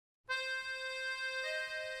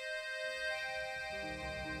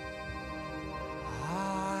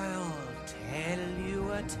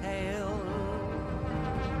a tale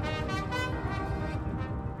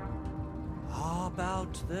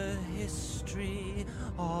about the history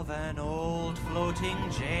of an old floating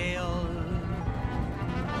jail,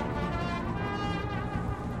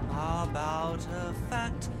 about a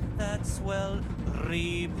fact that's well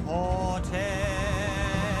reported.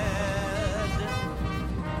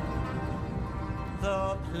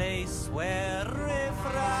 The place where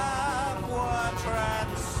riffraff were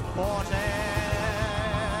transported,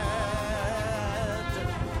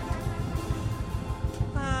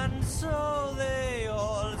 and so they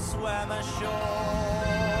all swam ashore,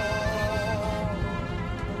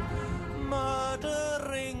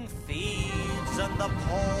 murdering thieves and the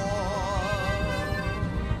poor.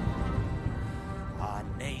 A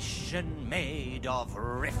nation made of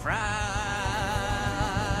riffraff,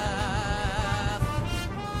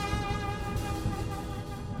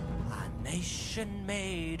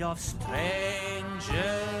 made of strangers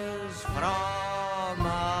from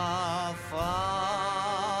afar.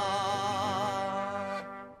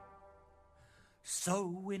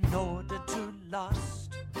 So in order to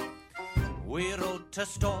last, we wrote a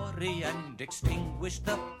story and extinguished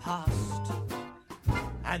the past.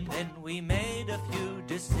 And then we made a few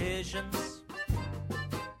decisions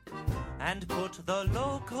and put the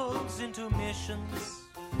locals into missions.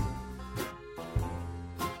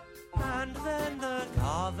 And then the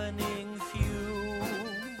governing few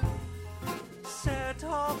set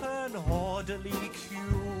up an orderly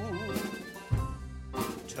queue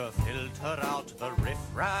to filter out the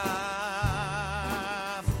riffraff,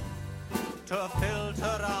 to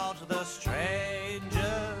filter out the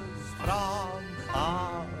strangers from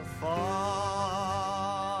afar.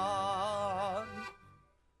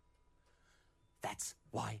 That's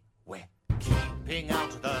why we're keeping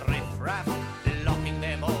out the riffraff, locking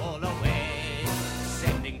them all away,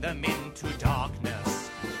 sending them into darkness,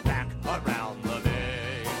 back around the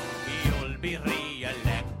bay. You'll be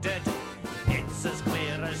re-elected, it's as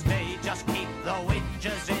clear as day. Just keep the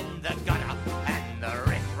whinges in the gutter and the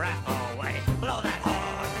riffraff away. Blow that horn!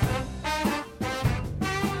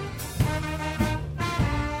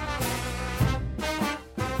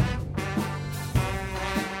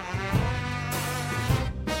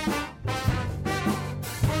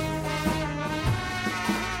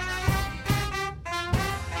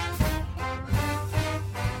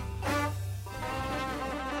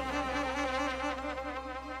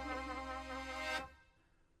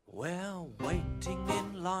 We're waiting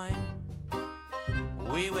in line.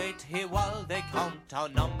 We wait here while they count our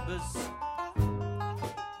numbers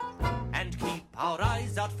and keep our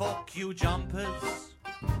eyes out for queue jumpers.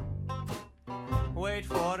 Wait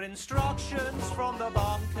for instructions from the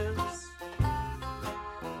bunkers,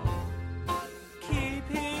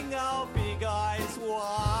 keeping our big eyes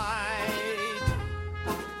wide,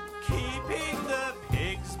 keeping the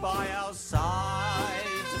pigs by our side,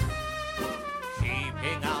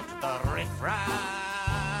 keeping out the riffraff,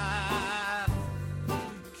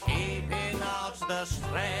 keeping out the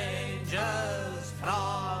strangers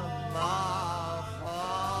from afar.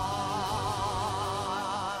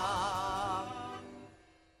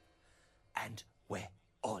 And we're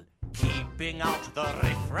all keeping out the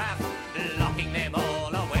riffraff, locking them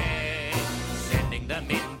all away, sending them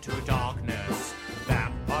into darkness,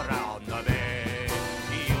 back around the bay.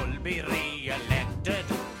 You'll be re-elected,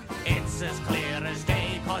 it's as clear as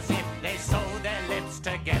day, 'cause if they sew their lips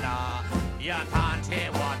together, you can't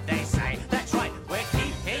hear what they say. That's right, we're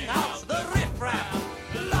keeping out the riffraff,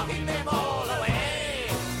 locking them all away,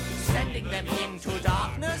 sending them into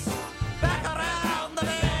darkness, back around the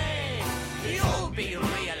bay. You'll be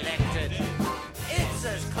re-elected, it's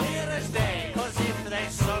as clear as day, 'cause if they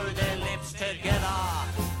sew their lips together,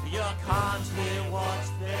 you can't hear what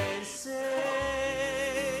they say.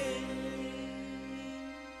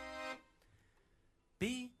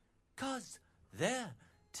 Because they're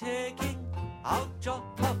taking out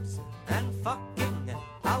jobs and fucking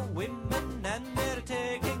our women, and they're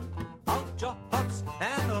taking out jobs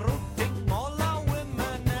and rooting all our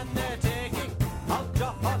women, and they're taking out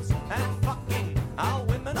jobs and fucking our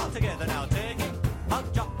women all together now, taking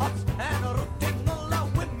out jobs and rooting all our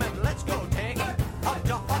women. Let's go, taking out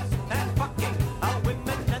jobs and fucking our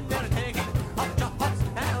women, and they're taking out jobs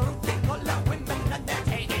and rooting all our women, and they're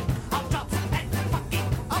taking out jobs and fucking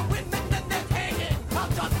our women, and they're taking out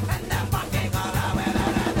jobs and they're fucking all our women.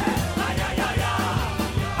 Ay, ay, ay, ay.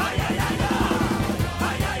 Ay, ay, ay, ay.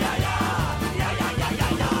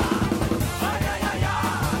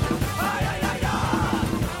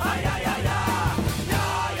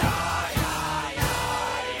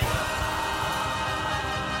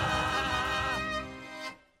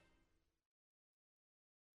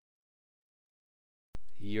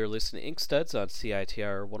 You're listening to Ink Studs on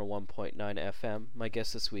CITR 101.9 FM. My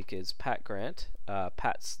guest this week is Pat Grant.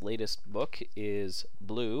 Pat's latest book is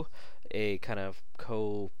Blue, a kind of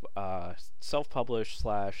self-published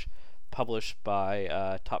slash published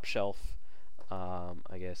by Top Shelf.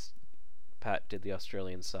 I guess Pat did the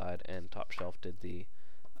Australian side and Top Shelf did the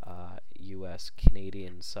US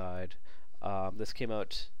Canadian side. This came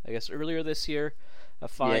out, I guess, earlier this year. A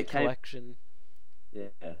fine collection. Yeah,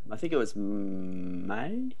 I think it was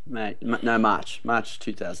March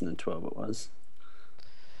 2012 it was.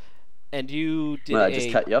 And you did I just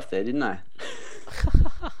cut you off there, didn't I?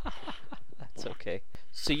 That's okay.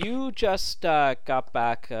 So you just got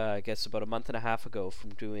back, I guess, about a month and a half ago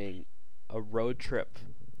from doing a road trip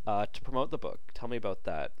to promote the book. Tell me about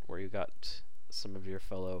that, where you got some of your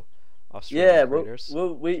fellow Australian creators.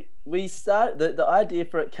 Well, we started the idea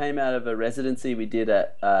for it came out of a residency we did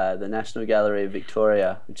at the National Gallery of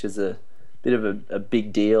Victoria, which is a bit of a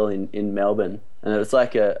big deal in Melbourne, and it was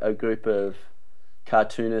like a group of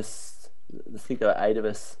cartoonists. I think there were 8 of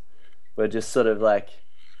us. We're just sort of like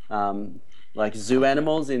zoo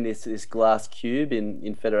animals in this glass cube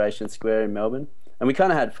in Federation Square in Melbourne, and we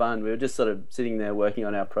kind of had fun. We were just sort of sitting there working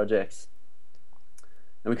on our projects,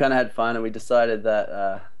 and we kind of had fun, and we decided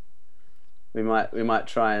that. We might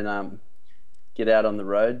try and get out on the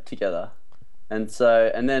road together, and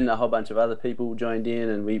then a whole bunch of other people joined in,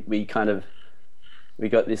 and we got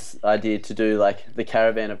this idea to do like the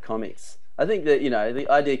caravan of comics. I think that the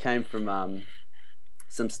idea came from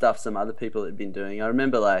some stuff some other people had been doing. I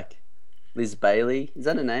remember like Liz Bailey, is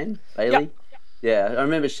that her name? Bailey? Yeah, I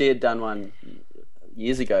remember she had done one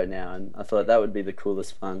years ago now, and I thought that would be the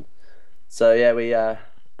coolest fun. So yeah, we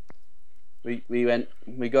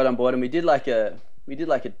got on board, and we did like a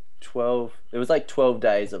 12. It was like 12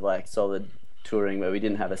 days of like solid touring where we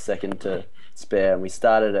didn't have a second to spare. And we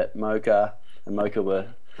started at Mocha, and Mocha were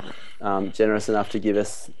generous enough to give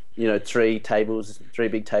us 3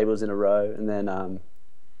 big tables in a row, and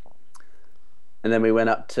then we went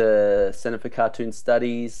up to Centre for Cartoon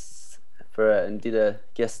Studies and did a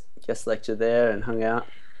guest lecture there and hung out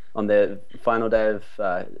on the final day of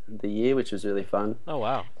the year, which was really fun. Oh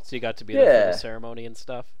wow! So you got to be there for the ceremony and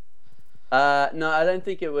stuff? No, I don't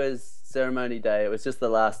think it was ceremony day. It was just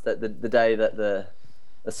the day that the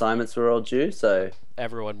assignments were all due. So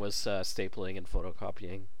everyone was stapling and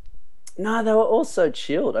photocopying. No, they were all so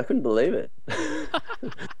chilled. I couldn't believe it.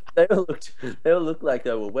 They all looked like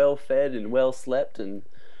they were well fed and well slept, and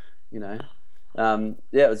it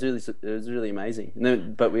was really amazing. And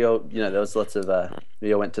then, but we all, there was lots of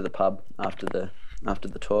we all went to the pub after the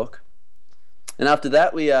talk, and after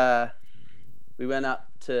that we went up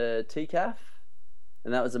to TCAF,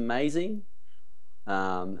 and that was amazing,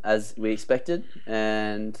 as we expected.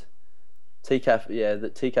 And TCAF, the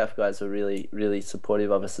TCAF guys were really, really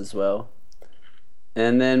supportive of us as well.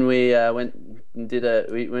 And then we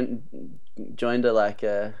joined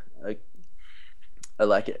a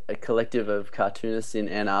collective of cartoonists in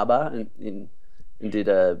Ann Arbor, and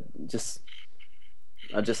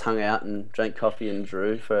I just hung out and drank coffee and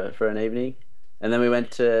drew for an evening, and then we went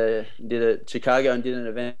to Chicago and did an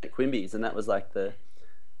event at Quimby's, and that was like the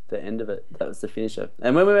end of it. That was the finish up.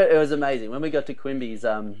 And it was amazing. When we got to Quimby's,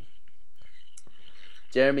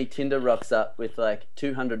 Jeremy Tinder rocks up with like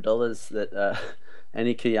 $200 that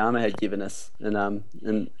Annie Kiyama had given us,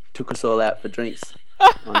 and took us all out for drinks.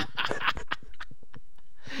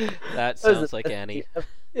 That sounds like Annie.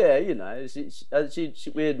 Yeah, we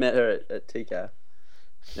had met her at TCAF,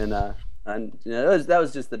 and that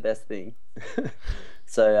was just the best thing.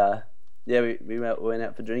 So we went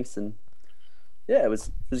out for drinks, and it was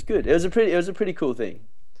good. It was a pretty cool thing,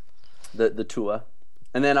 the tour.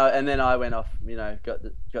 And then I went off, got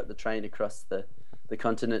the train across the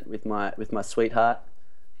continent with my sweetheart,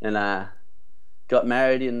 and got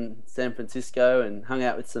married in San Francisco, and hung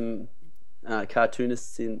out with some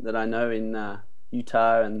cartoonists that I know in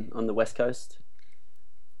Utah and on the West Coast.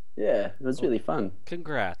 Yeah, it was really fun.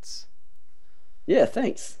 Congrats. Yeah,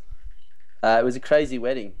 thanks. It was a crazy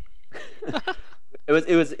wedding.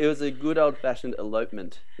 It was a good old-fashioned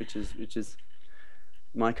elopement, which is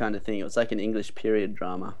my kind of thing. It was like an English period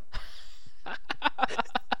drama.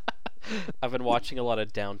 I've been watching a lot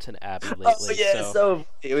of Downton Abbey lately. Oh yeah, so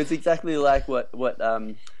it was exactly like what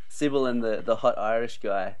Sybil and the hot Irish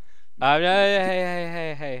guy.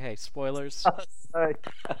 Hey, spoilers. Oh, sorry.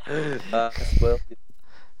 Spoiled.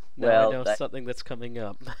 Now I know something that's coming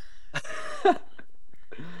up.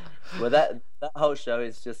 Well, that whole show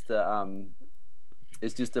is just a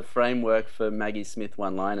framework for Maggie Smith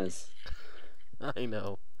one-liners. I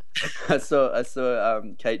know. I saw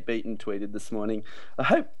Kate Beaton tweeted this morning, I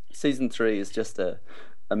hope season 3 is just a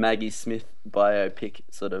a Maggie Smith biopic,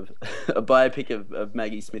 sort of a biopic of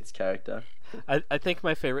Maggie Smith's character. I think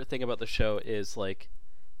my favorite thing about the show is like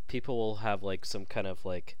people will have like some kind of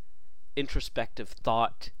like introspective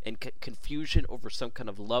thought and confusion over some kind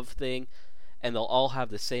of love thing, and they'll all have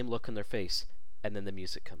the same look on their face, and then the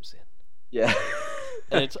music comes in, Yeah.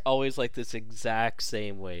 and it's always like this exact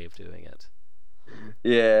same way of doing it.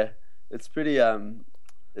 Yeah, it's pretty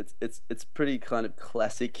it's pretty kind of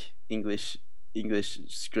classic English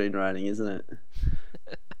screenwriting, isn't it?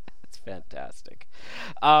 It's fantastic.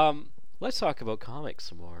 Let's talk about comics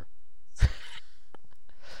some more.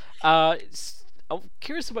 I'm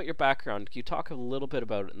curious about your background. Can you talk a little bit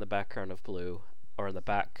about it in the background of Blue, or in the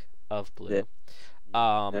back of Blue?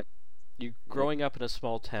 Yeah. You growing up in a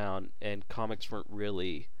small town, and comics weren't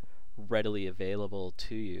really readily available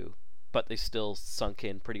to you, but they still sunk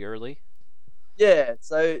in pretty early. Yeah,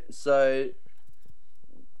 so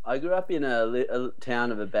I grew up in a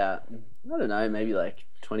town of about, I don't know, maybe like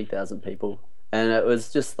 20,000 people, and it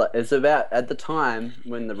was just like, it's about, at the time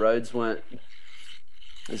when the roads weren't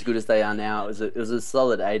as good as they are now, it was a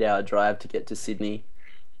solid 8 hour drive to get to Sydney,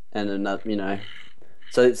 and another, and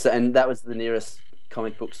that was the nearest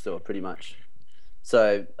comic book store pretty much.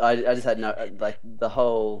 So I just had no, like, the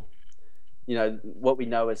whole, what we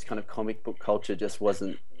know as kind of comic book culture just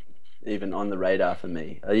wasn't even on the radar for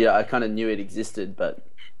me. Yeah, I kind of knew it existed, but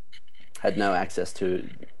had no access to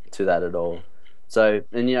that at all. So,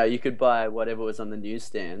 and you could buy whatever was on the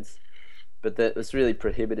newsstands, but that was really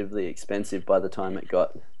prohibitively expensive by the time it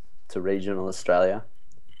got to regional Australia.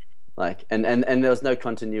 Like, and there was no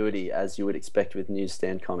continuity, as you would expect with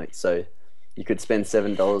newsstand comics. So you could spend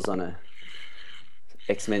 $7 on a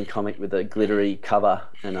X-Men comic with a glittery cover,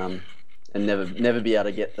 and never be able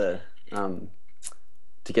to get the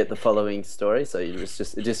following story. So it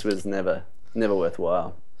just was never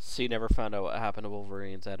worthwhile. So you never found out what happened to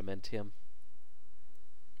Wolverine's adamantium?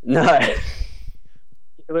 No.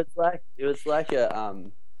 It was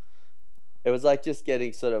like just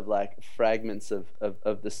getting sort of like fragments of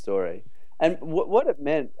the story. And what it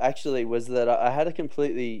meant actually was that I had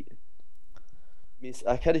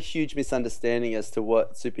I had a huge misunderstanding as to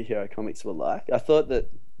what superhero comics were like. I thought that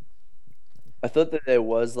there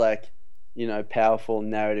was, like, powerful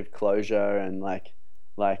narrative closure and like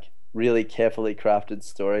really carefully crafted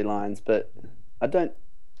storylines, but I don't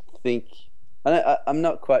think I'm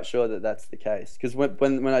not quite sure that that's the case, because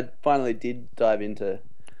when I finally did dive into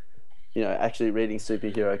actually reading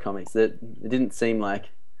superhero comics, that it didn't seem like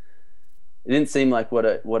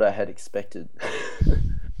what I had expected.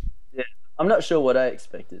 Yeah, I'm not sure what I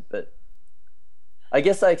expected, but I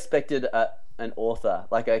guess I expected an author.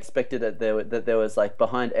 Like, I expected that there was like,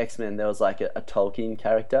 behind X-Men there was like a Tolkien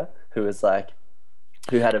character who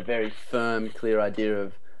had a very firm, clear idea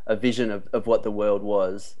of a vision of what the world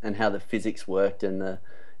was and how the physics worked, and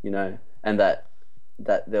and that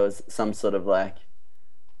there was some sort of like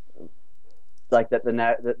that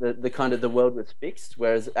the kind of the world was fixed,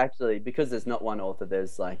 whereas actually, because there's not one author,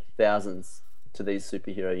 there's like thousands to these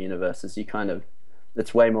superhero universes.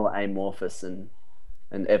 It's way more amorphous and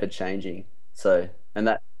ever changing. So, and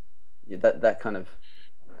that kind of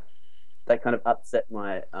upset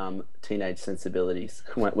my teenage sensibilities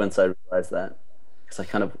once I realized that, because I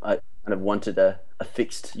kind of wanted a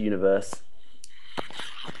fixed universe,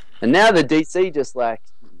 and now the DC just like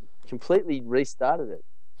completely restarted it.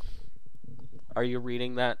 Are you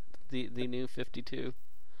reading the new 52?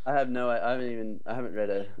 I haven't read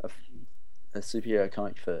a superhero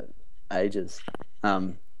comic for ages.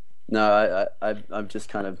 No, I'm just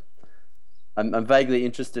kind of, I'm vaguely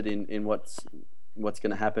interested in what's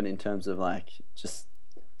going to happen in terms of like just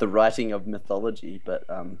the writing of mythology, but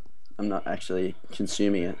I'm not actually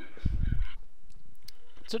consuming it.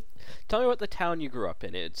 So, tell me about the town you grew up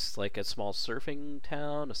in. It's like a small surfing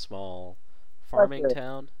town, a small farming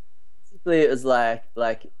town. Basically, it was like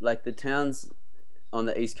the towns on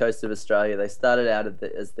the east coast of Australia. They started out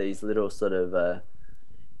as these little sort of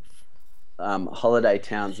holiday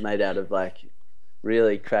towns made out of like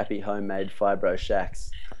really crappy homemade fibro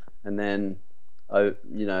shacks, and then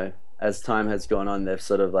as time has gone on, they've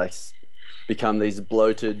sort of like become these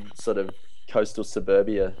bloated sort of coastal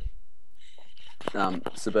suburban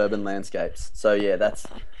landscapes. So yeah,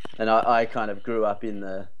 and I kind of grew up in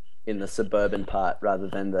the suburban part rather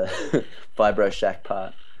than the fibro shack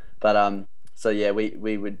part. But so yeah,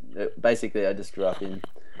 we would basically, I just grew up in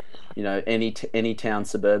any town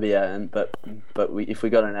suburbia, and but if we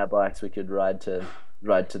got on our bikes, we could ride to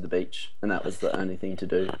the beach, and that was the only thing to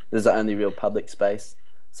do. There's the only real public space.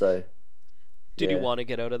 So did you want to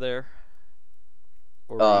get out of there,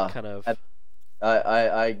 or were you kind of?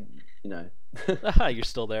 I You're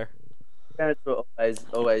still there. Parents were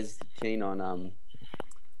always keen on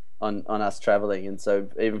us traveling, and so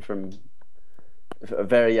even from a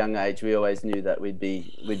very young age, we always knew that we'd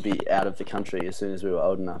be out of the country as soon as we were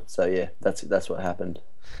old enough. So yeah, that's what happened.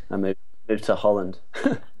 I moved to Holland.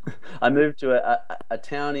 I moved to a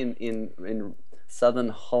town in southern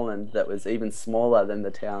Holland that was even smaller than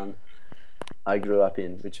the town I grew up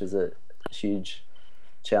in, which was a huge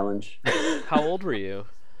challenge. How old were you?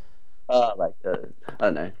 Like I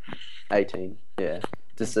don't know, 18. Yeah,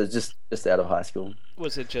 just out of high school.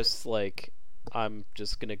 Was it just like, I'm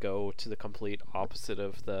just gonna go to the complete opposite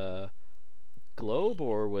of the globe,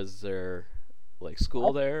 or was there like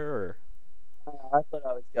school there, or? I thought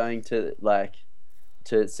I was going to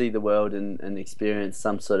see the world and experience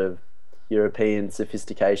some sort of European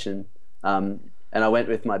sophistication. And I went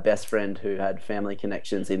with my best friend who had family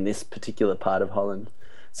connections in this particular part of Holland.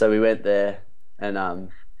 So we went there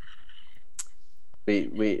and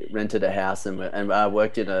we rented a house and I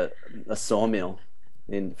worked in a sawmill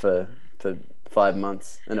for 5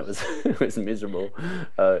 months, and it was it was miserable.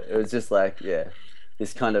 It was just like, yeah,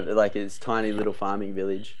 this kind of like this tiny little farming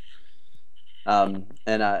village. And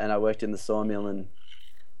I worked in the sawmill and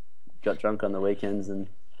got drunk on the weekends, and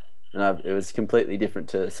it was completely different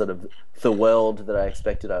to sort of the world that I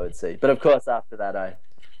expected I would see. But of course, after that, I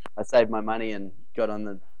saved my money and got on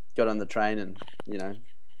the train, and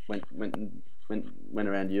went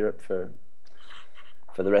around Europe for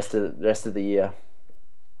the rest of the year.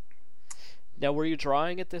 Now, were you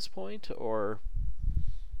drawing at this point, or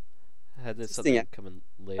had this something come in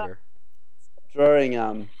later?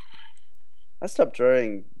 Drawing. I stopped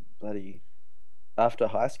drawing bloody after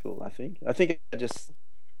high school. I think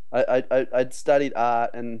I'd studied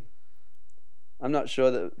art, and I'm not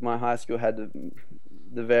sure that my high school had the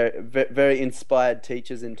very very inspired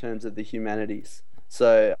teachers in terms of the humanities.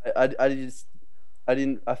 So I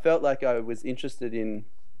felt like I was interested in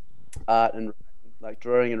art and like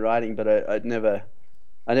drawing and writing, but I never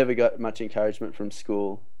got much encouragement from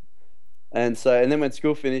school. And then when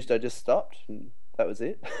school finished, I just stopped, and that was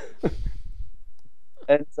it.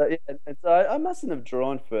 And so, yeah, and so I mustn't have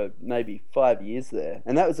drawn for maybe 5 years there,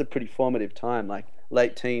 and that was a pretty formative time, like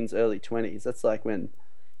late teens, early 20s. That's like when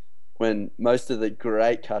most of the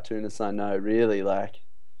great cartoonists I know really like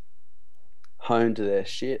honed their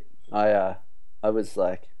shit. I was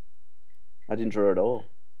like, I didn't draw at all,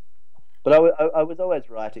 but I was always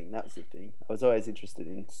writing. That was the thing. I was always interested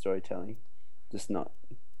in storytelling, just not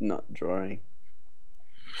drawing.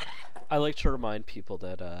 I like to remind people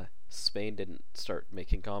that Spain didn't start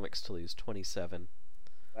making comics till he was 27.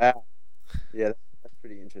 Wow. Yeah, that's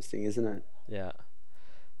pretty interesting, isn't it? Yeah.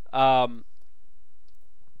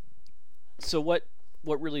 So what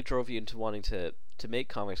really drove you into wanting to make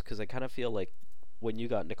comics? Because I kind of feel like when you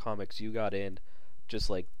got into comics, you got in just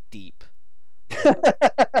like deep. Yeah,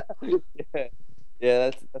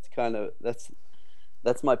 yeah.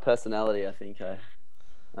 That's my personality. I think I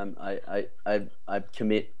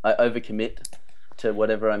commit. I overcommit to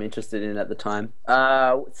whatever I'm interested in at the time.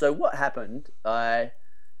 So what happened? While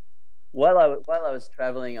I was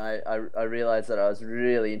traveling, I realized that I was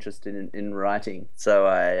really interested in writing. So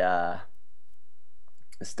I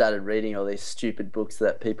started reading all these stupid books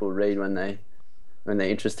that people read when they're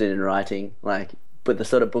interested in writing, but the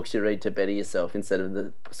sort of books you read to better yourself instead of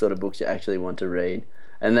the sort of books you actually want to read.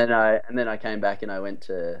 And then I came back and I went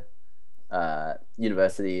to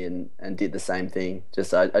university and did the same thing.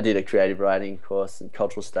 Just I did a creative writing course and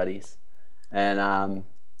cultural studies, and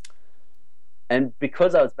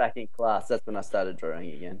because I was back in class, that's when I started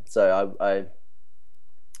drawing again. So I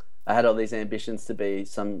had all these ambitions to be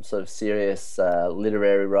some sort of serious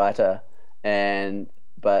literary writer,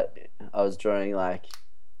 but I was drawing like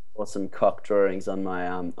awesome cock drawings on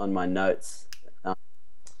my notes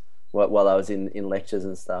while I was in lectures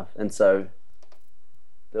and stuff, and so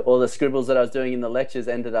all the scribbles that I was doing in the lectures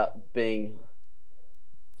ended up being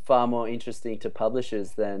far more interesting to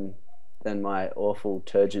publishers than my awful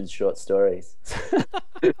turgid short stories. So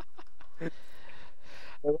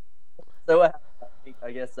what happened,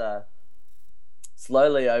 I guess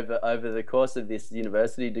slowly over the course of this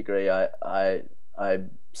university degree, I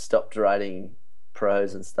stopped writing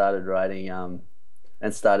prose and started writing and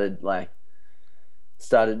started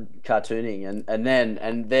cartooning, and then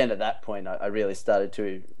at that point I really started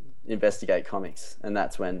to investigate comics, and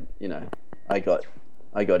that's when I got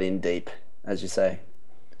in deep, as you say.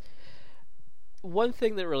 One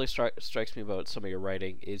thing that really strikes me about some of your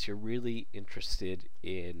writing is you're really interested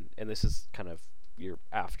in, and this is kind of your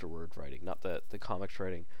afterward writing, not the comics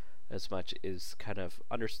writing as much, is kind of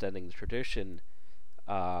understanding the tradition,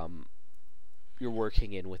 you're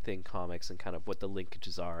working in within comics and kind of what the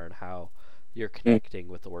linkages are and how you're Mm. connecting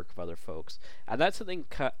with the work of other folks. And that's something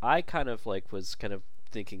I kind of like was kind of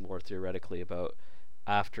thinking more theoretically about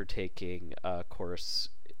after taking a course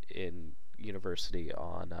in university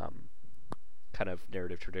on kind of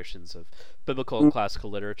narrative traditions of biblical and Mm. classical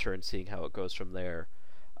literature and seeing how it goes from there.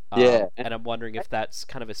 Yeah. And I'm wondering if that's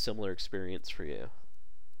kind of a similar experience for you.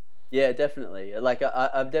 Yeah, definitely. Like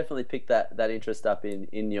I've definitely picked that interest up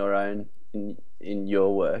in your own in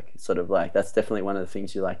your work. Sort of like that's definitely one of the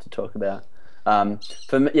things you like to talk about. Um,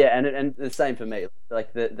 for me, yeah, and the same for me.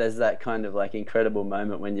 Like there's that kind of like incredible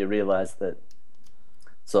moment when you realize that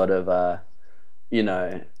sort of you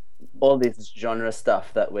know all this genre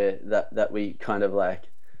stuff that we kind of like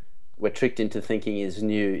we're tricked into thinking is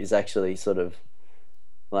new is actually sort of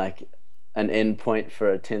like an endpoint for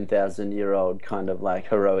a 10,000-year-old kind of like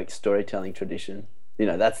heroic storytelling tradition.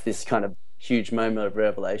 That's this kind of huge moment of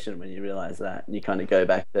revelation when you realize that. And you kind of go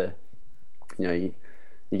back to, you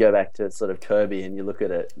go back to sort of Kirby and you look at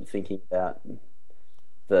it thinking about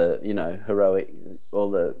the, heroic, all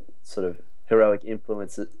the sort of heroic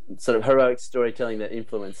influences, sort of heroic storytelling that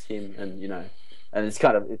influenced him and it's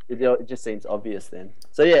kind of it just seems obvious then.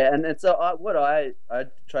 So yeah, and so what I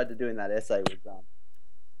tried to do in that essay was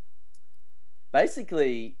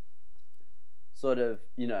basically sort of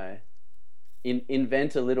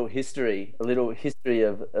invent a little history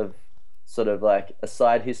of sort of like a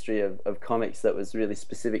side history of comics that was really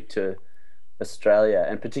specific to Australia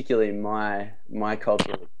and particularly my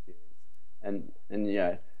cultural experience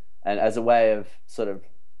and as a way of sort of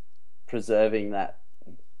preserving that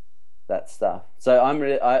stuff. So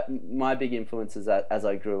my big influences as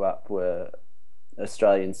I grew up were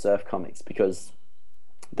Australian surf comics because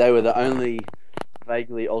they were the only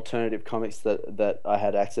vaguely alternative comics that I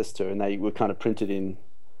had access to, and they were kind of printed in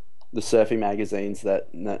the surfing magazines that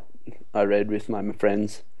I read with my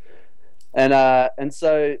friends, and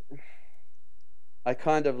so I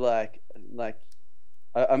kind of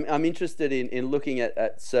I'm interested in looking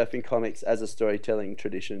at surfing comics as a storytelling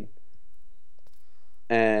tradition,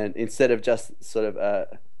 and instead of just sort of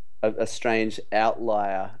a strange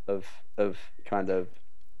outlier of kind of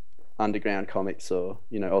underground comics or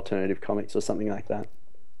alternative comics or something like that.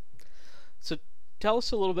 So tell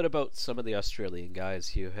us a little bit about some of the Australian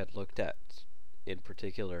guys you had looked at in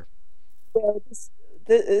particular. Yeah,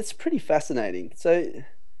 it's pretty fascinating. So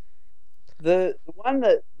the one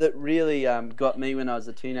that really got me when I was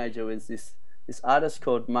a teenager was this artist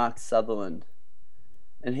called Mark Sutherland,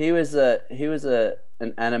 and he was an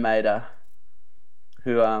animator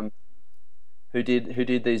who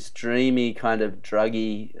did these dreamy kind of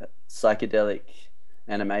druggy psychedelic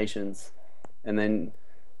animations, and then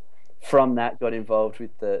from that got involved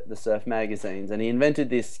with the surf magazines, and he invented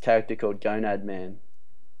this character called Gonad Man.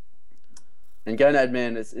 And Gonad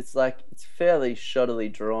Man it's fairly shoddily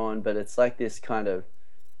drawn, but it's like this kind of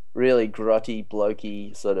really grotty,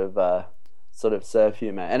 blokey sort of surf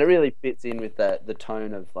humor, and it really fits in with the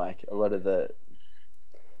tone of like a lot of the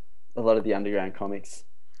underground comics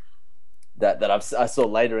that I saw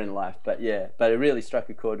later in life. But it really struck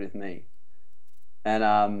a chord with me.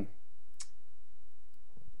 And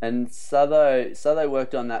Sutho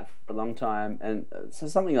worked on that for a long time, and so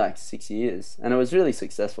something like 6 years, and it was really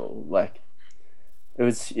successful. Like it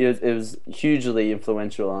was hugely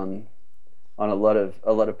influential on a lot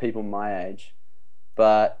of people my age.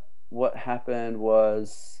 But what happened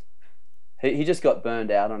was he just got burned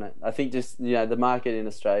out on it. I think just the market in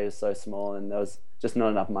Australia is so small, and there was just not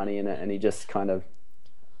enough money in it, and he just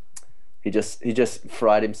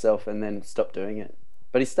fried himself and then stopped doing it.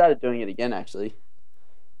 But he started doing it again actually.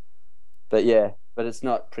 But it's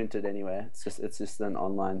not printed anywhere. It's just an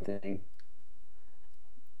online thing.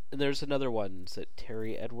 And there's another one, is it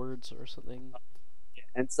Terry Edwards or something?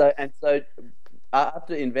 And so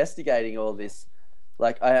after investigating all this,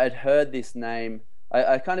 like I had heard this name.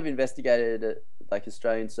 I kind of investigated it, like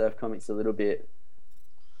Australian surf comics a little bit,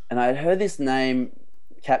 and I had heard this name,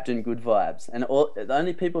 Captain Good Vibes, and the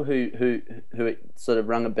only people who it sort of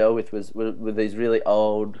rung a bell with were these really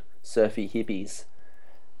old surfy hippies,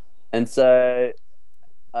 and so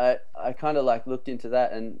I kind of like looked into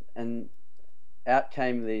that, and out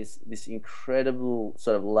came this incredible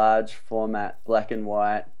sort of large format black and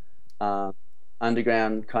white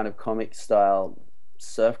underground kind of comic style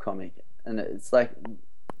surf comic, and it's like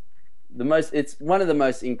it's one of the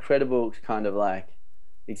most incredible kind of like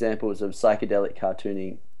examples of psychedelic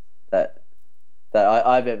cartooning that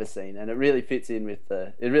I've ever seen, and it really fits in with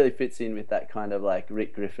that kind of like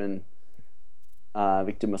Rick Griffin,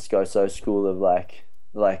 Victor Moscoso school of like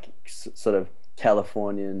sort of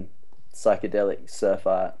Californian psychedelic surf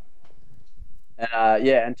art.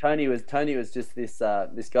 Yeah, and Tony was just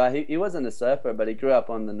this guy. He wasn't a surfer, but he grew up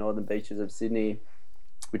on the northern beaches of Sydney,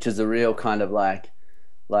 which is a real kind of like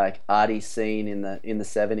arty scene in the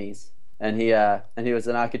 70s. And he was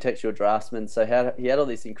an architectural draftsman, so he had all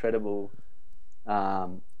these incredible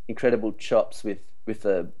chops with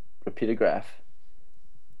a rapidograph,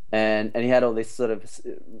 and he had all this sort of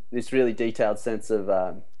this really detailed sense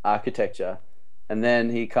of architecture. And then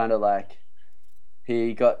he kind of like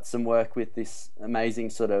he got some work with this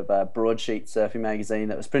amazing sort of broadsheet surfing magazine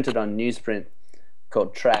that was printed on newsprint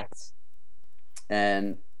called Tracks,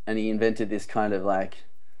 and he invented this kind of like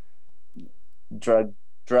drug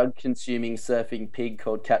consuming surfing pig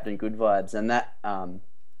called Captain Good Vibes, and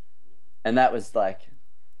that was like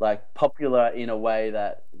popular in a way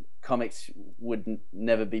that comics would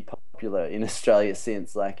never be popular in Australia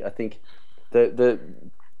since. Like I think the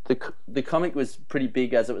comic was pretty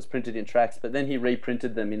big as it was printed in Tracks, but then he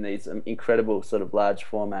reprinted them in these incredible sort of large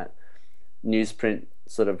format newsprint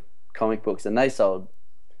sort of comic books, and they sold,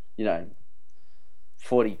 you know,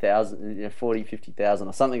 40,000, 40, 50,000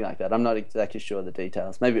 or something like that. I'm not exactly sure of the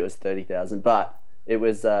details. Maybe it was 30,000, but it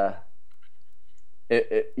was,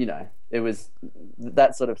 it was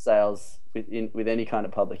that sort of sales with any kind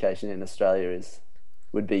of publication in Australia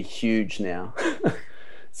would be huge now.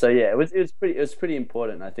 So yeah, it was pretty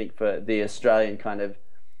important, I think, for the Australian kind of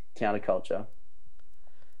counterculture.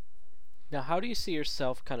 Now, how do you see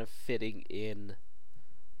yourself kind of fitting in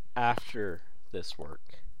after this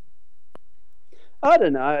work? I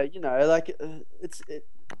don't know, like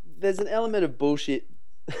there's an element of bullshit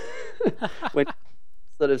when you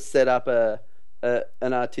sort of set up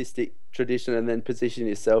an artistic tradition and then position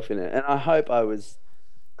yourself in it. And I hope I was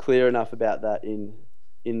clear enough about that in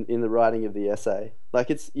the writing of the essay.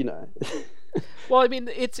 Like it's. Well, I mean,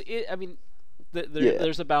 Yeah.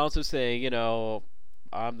 there's a balance of saying,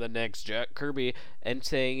 I'm the next Jack Kirby, and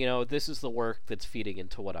saying, this is the work that's feeding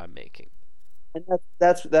into what I'm making. And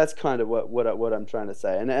that's kind of what I'm trying to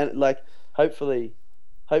say. And like hopefully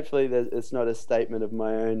it's not a statement of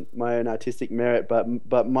my own artistic merit,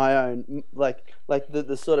 but my own like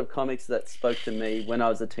the sort of comics that spoke to me when I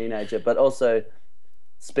was a teenager, but also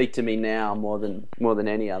speak to me now more than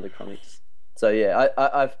any other comics. So yeah,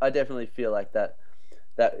 I definitely feel like that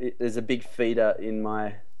there's a big feeder in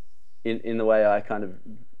the way I kind of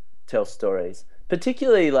tell stories,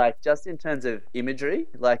 particularly like just in terms of imagery.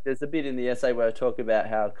 Like there's a bit in the essay where I talk about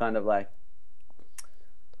how kind of like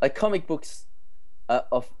comic books are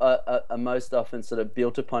most often sort of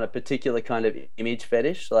built upon a particular kind of image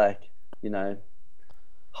fetish, like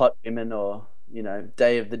hot women, or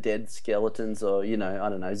Day of the Dead skeletons, or I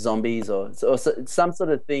don't know, zombies, or some sort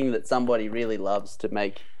of thing that somebody really loves to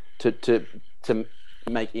make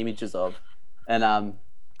images of.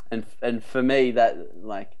 And for me, that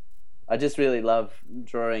like I just really love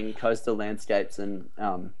drawing coastal landscapes and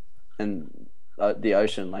the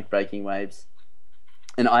ocean, like breaking waves,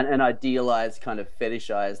 and idealized kind of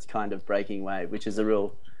fetishized kind of breaking wave, which is a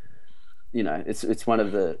real, it's one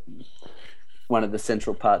of the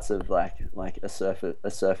central parts of like a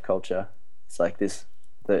surf culture. It's like this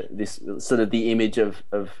sort of the image of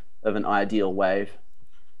an ideal wave.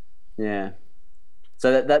 Yeah.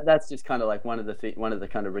 So that's just kind of like one of the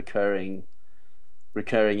kind of recurring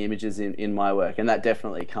images in my work, and that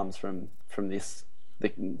definitely comes from these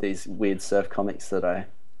weird surf comics that I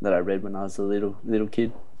read when I was a little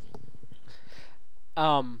kid.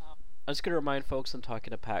 I'm just gonna remind folks I'm talking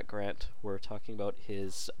to Pat Grant. We're talking about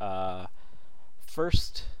his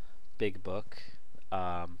first big book,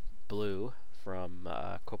 Blue, from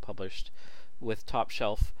co-published with Top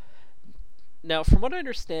Shelf. Now, from what I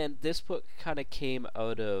understand, this book kind of came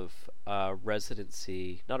out of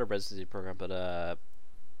residency, not a residency program, but a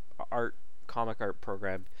comic art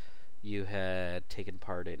program you had taken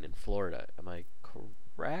part in Florida. Am I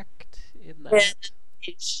correct in that?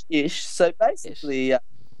 Ish. So basically,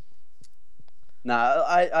 no,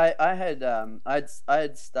 I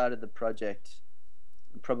had started the project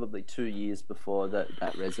probably 2 years before that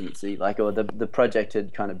residency, or the project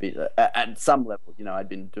had kind of been at some level, I'd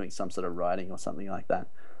been doing some sort of writing or something like that,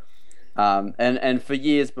 and for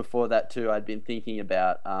years before that too, I'd been thinking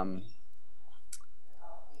about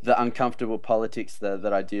the uncomfortable politics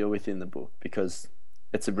that I deal with in the book, because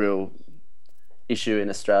it's a real issue in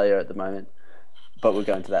Australia at the moment, but we'll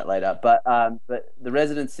go into that later. But the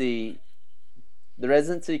residency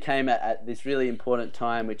came at this really important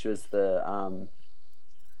time, which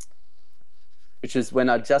was when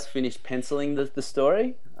I just finished penciling the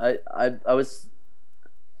story. I'd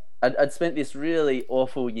spent this really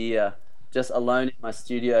awful year just alone in my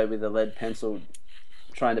studio with a lead pencil,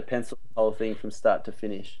 trying to pencil the whole thing from start to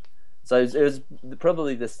finish. So it was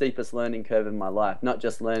probably the steepest learning curve in my life. Not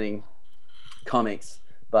just learning comics,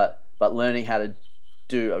 but learning how to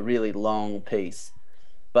do a really long piece.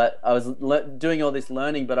 But I was doing all this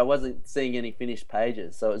learning, but I wasn't seeing any finished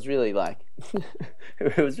pages. So it was really like,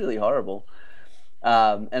 it was really horrible.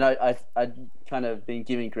 And I'd kind of been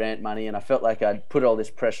giving Grant money, and I felt like I'd put all this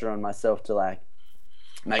pressure on myself to like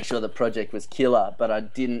make sure the project was killer. But I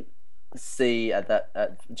didn't see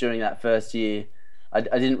during that first year, I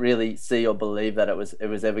didn't really see or believe that it was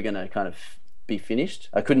ever going to kind of be finished.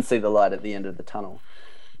 I couldn't see the light at the end of the tunnel.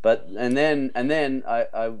 But and then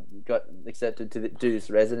I got accepted to do this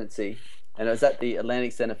residency, and it was at the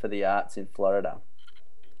Atlantic Center for the Arts in Florida.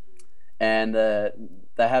 And they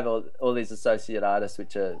have all these associate artists,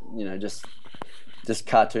 which are just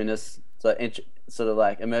cartoonists, so sort of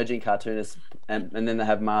like emerging cartoonists, and then they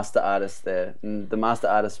have master artists there. And the master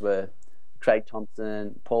artists were Craig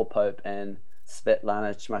Thompson, Paul Pope, and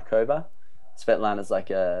Svetlana Chmakova. Svetlana's like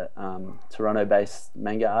a Toronto-based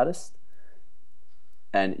manga artist.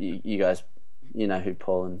 And you guys, you know who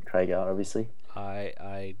Paul and Craig are, obviously.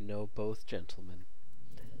 I know both gentlemen.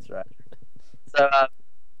 That's right. So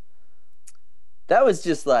that was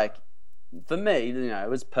just like, for me, it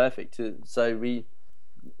was perfect. So we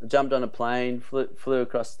jumped on a plane, flew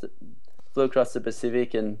across the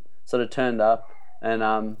Pacific, and sort of turned up, and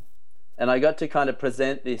I got to kind of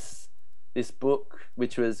present this book,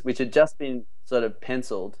 which had just been sort of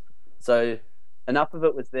penciled. So enough of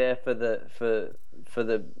it was there for the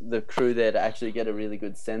crew there to actually get a really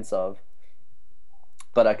good sense of,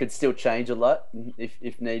 but I could still change a lot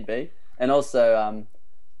if need be. And also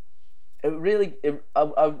I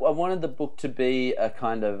wanted the book to be a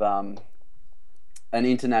kind of an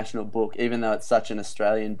international book, even though it's such an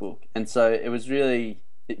Australian book. And so it was really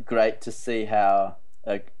great to see how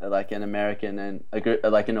like an American and a group,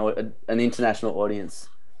 like an international audience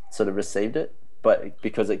sort of received it, but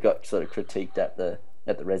because it got sort of critiqued at the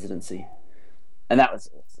residency, and that was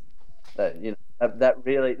awesome.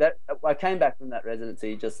 That I came back from that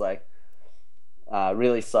residency just like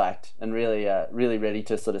really psyched and really ready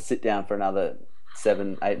to sort of sit down for another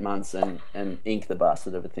 7-8 months and ink the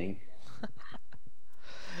bastard of a thing.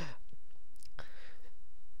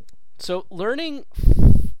 So learning,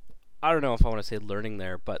 I don't know if I want to say learning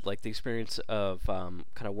there, but like the experience of kind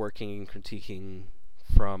of working and critiquing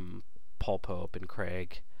from Paul Pope and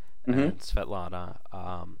Craig and Svetlana.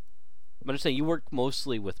 I'm just saying you worked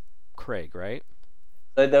mostly with Craig, right?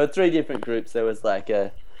 So there were 3 different groups. There was like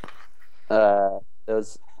a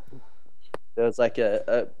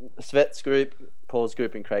Svet's group, Paul's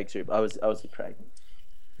group, and Craig's group. I was with Craig.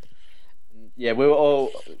 Yeah, we were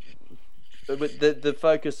all. But the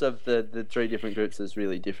focus of the 3 different groups is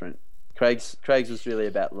really different. Craig's was really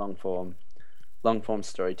about long form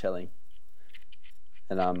storytelling,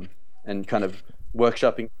 and kind of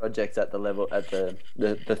workshopping projects at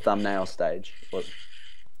the thumbnail stage.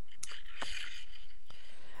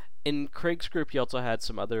 In Craig's group, you also had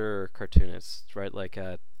some other cartoonists, right? Like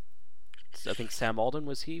I think Sam Alden,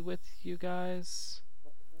 was he with you guys?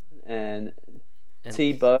 And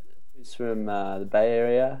T-Bo, who's from the Bay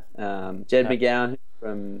Area. Jed McGowan, who's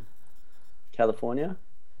from California.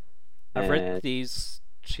 I've read these.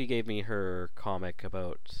 She gave me her comic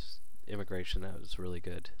about immigration. That was really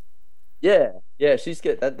good. Yeah, she's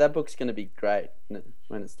good. That book's going to be great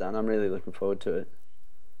when it's done. I'm really looking forward to it.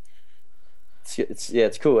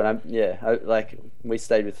 It's cool, and we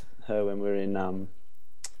stayed with her when we were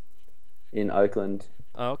in Oakland.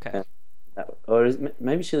 Oh, okay. Or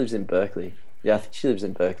maybe she lives in Berkeley. Yeah, I think she lives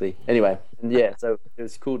in Berkeley. Anyway, and yeah, so it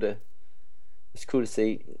was cool to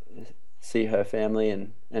see her family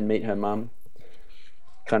and meet her mum.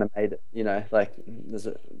 Kind of made it, like there's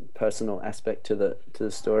a personal aspect to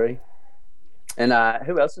the story. And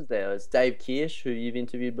who else was there? It was Dave Kirsch, who you've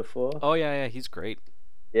interviewed before. Oh yeah, he's great.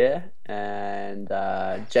 Yeah, and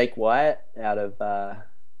Jake Wyatt out of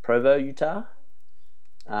Provo, Utah.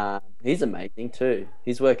 He's amazing too.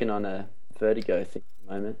 He's working on a Vertigo thing at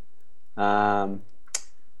the moment.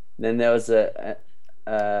 Then there was an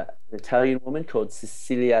Italian woman called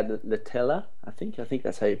Cecilia Latella. I think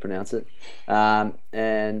that's how you pronounce it.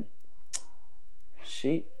 And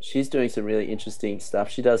she's doing some really interesting stuff.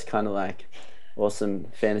 She does kind of like awesome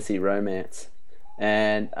fantasy romance.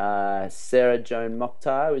 And Sarah Joan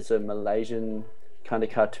Mokhtar is a Malaysian kind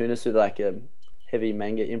of cartoonist with like a heavy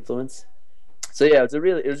manga influence. So yeah, it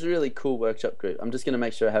was a really cool workshop group. I'm just going to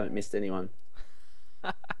make sure I haven't missed anyone.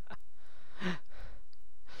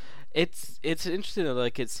 It's interesting though,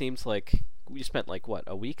 like it seems like we spent like what,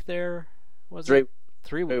 a week there? Was 3 it?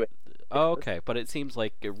 3 weeks. Oh, okay, but it seems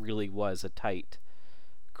like it really was a tight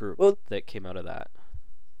group that came out of that.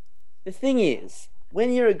 the thing is,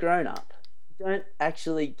 when you're a grown up, you don't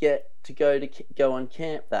actually get to go on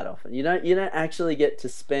camp that often. You don't actually get to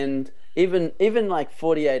spend even like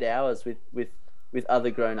 48 hours with other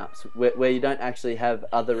grown ups where you don't actually have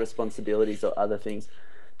other responsibilities or other things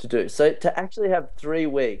to do. So to actually have 3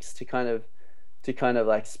 weeks to kind of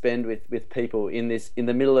like spend with people in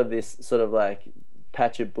the middle of this sort of like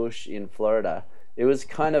patch of bush in Florida, it was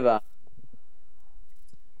kind of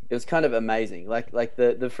amazing. Like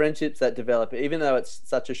the friendships that develop, even though it's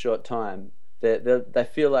such a short time, they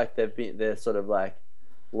feel like they're sort of like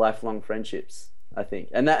lifelong friendships. I think,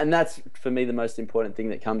 and that's for me the most important thing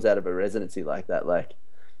that comes out of a residency like that, like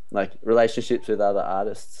relationships with other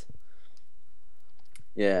artists.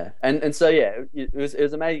 Yeah, and so yeah, it was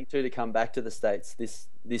amazing too to come back to the States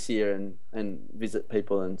this year and visit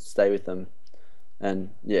people and stay with them, and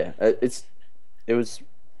yeah, it was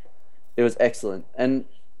it was excellent. And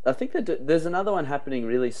I think that there's another one happening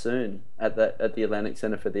really soon at the Atlantic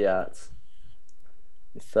Center for the Arts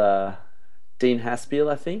with Dean Haspiel,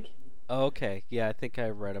 I think. Oh, okay, yeah, I think I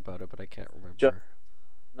read about it, but I can't Jo- remember.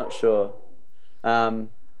 Not sure. Um,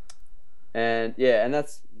 and yeah, and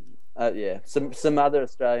that's yeah, some other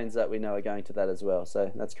Australians that we know are going to that as well.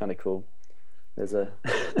 So that's kind of cool. There's a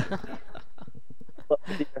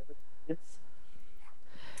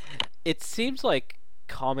It seems like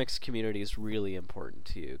comics community is really important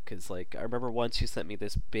to you because, like, I remember once you sent me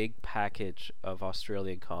this big package of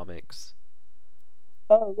Australian comics.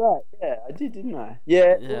 Oh right, yeah, I did, didn't I?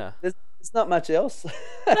 Yeah, well, Yeah. there's not much else.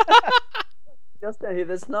 Just down here,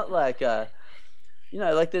 there's not like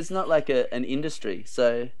like there's not like an industry.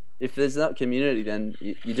 So if there's not community, then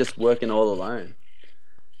you're just working all alone.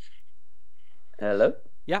 Hello?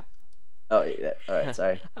 Yeah. Oh yeah, all right,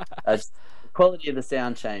 sorry. The quality of the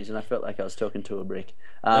sound changed, and I felt like I was talking to a brick.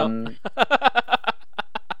 No.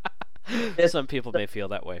 Yes, Some people may feel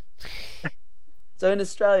that way. so in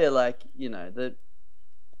Australia, like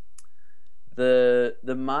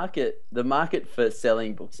the market for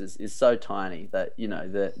selling books is so tiny that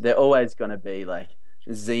they're always going to be like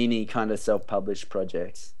zany kind of self-published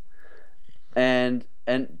projects, and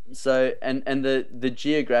the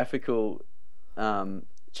geographical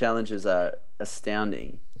challenges are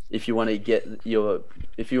astounding if you want to get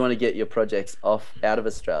your projects off out of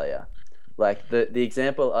Australia. Like the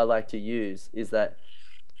example I like to use is that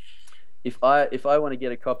if I want to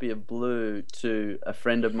get a copy of Blue to a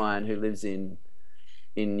friend of mine who lives in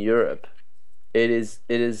Europe, it's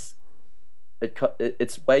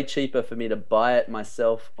way cheaper for me to buy it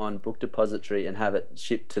myself on Book Depository and have it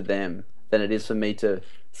shipped to them than it is for me to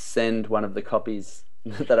send one of the copies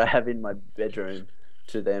that I have in my bedroom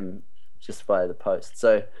to them just via the post.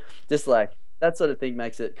 So just like that sort of thing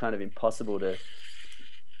makes it kind of impossible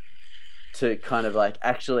to kind of like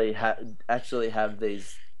actually have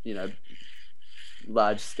these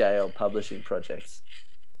large scale publishing projects.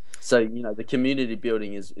 So the community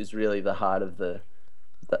building is really the heart of the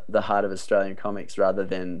heart of Australian comics rather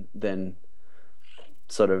than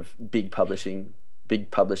sort of big publishing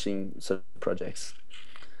sort of projects.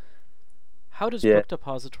 How does Yeah, Book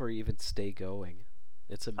Depository even stay going?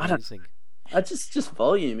 It's I don't. amazing. Just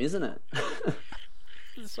volume, isn't it?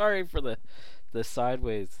 Sorry for the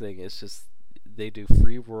sideways thing. It's just they do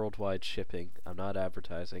free worldwide shipping. I'm not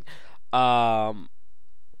advertising. Um,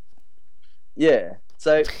 Yeah.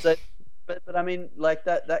 But I mean, like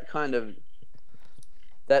that kind of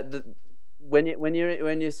that the when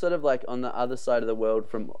you're sort of like on the other side of the world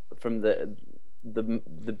from the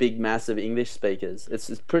big mass of English speakers, it's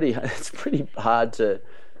pretty it's pretty hard to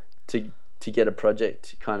get a project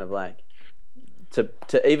to kind of like to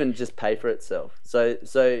even just pay for itself. So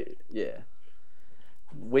yeah,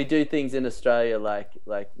 we do things in Australia like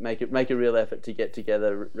make a real effort to get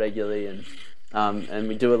together regularly, and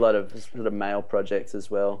we do a lot of sort of mail projects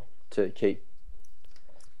as well to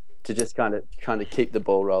just kind of keep the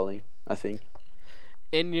ball rolling, I think.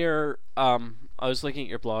 in your I was looking at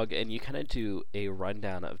your blog, and you kind of do a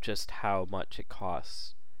rundown of just how much it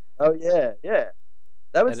costs. Oh yeah, yeah.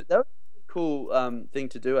 That And was that was a cool thing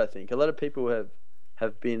to do. I think a lot of people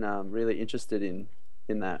have been really interested in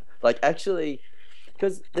that. Like actually,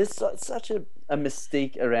 because there's such a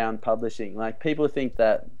mystique around publishing. Like people think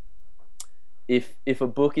that if a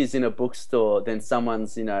book is in a bookstore, then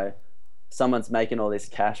someone's making all this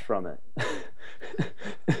cash from it.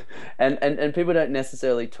 And people don't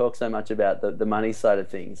necessarily talk so much about the money side of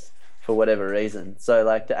things for whatever reason. So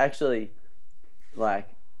like to actually like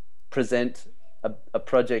present a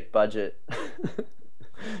project budget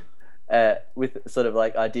with sort of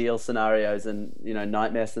like ideal scenarios and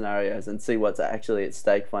nightmare scenarios and see what's actually at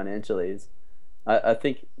stake financially I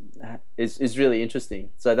think is really interesting.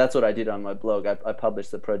 So that's what I did on my blog. I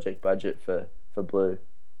published the project budget for Blue,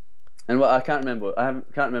 and I can't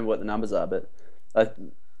remember what the numbers are, but I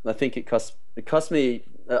I think it cost me.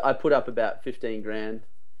 I put up about 15 grand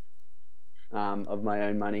of my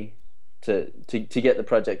own money to get the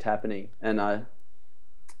project happening, and I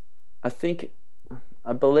think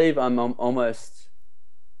I believe I'm almost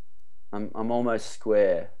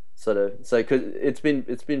square, sort of. So, cause it's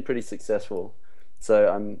been pretty successful. So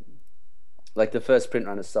I'm like the first print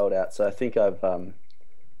run is sold out. So I think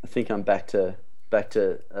I'm back to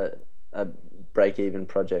a break even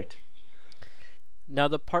project. Now,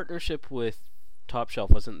 the partnership with Top Shelf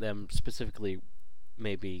wasn't them specifically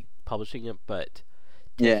maybe publishing it, but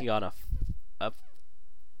Yeah, taking on a uh,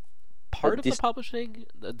 part of the this publishing,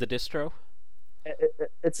 the distro.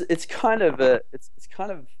 it's kind of it's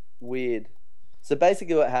kind of weird. So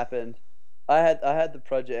basically, what happened, I had the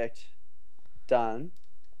project done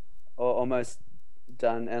or almost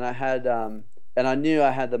done, and I knew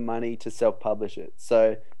I had the money to self-publish it.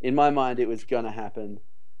 So in my mind, it was gonna happen.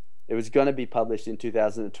 It was gonna be published in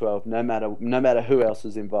 2012, no matter who else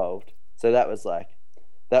was involved. So that was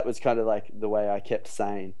kind of like the way I kept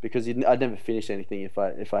sane because I'd never finish anything if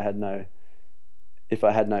I had no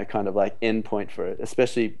kind of like end point for it,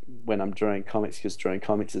 especially when I'm drawing comics because drawing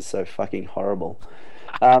comics is so fucking horrible.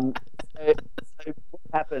 Um, so, so what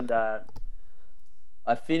happened?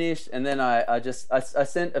 I finished, and then I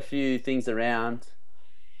sent a few things around.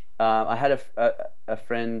 I had a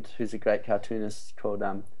friend who's a great cartoonist called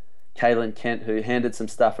Kaylin Kent who handed some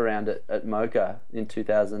stuff around at Mocha in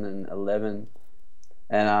 2011,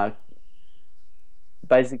 and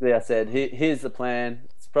basically I said, Here's the plan.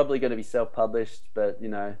 It's probably going to be self-published, but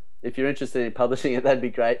if you're interested in publishing it, that'd be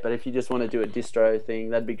great. But if you just want to do a distro thing,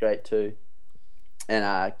 that'd be great too."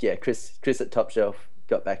 And yeah, Chris at Top Shelf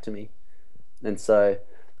got back to me, and so.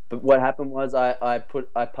 But what happened was I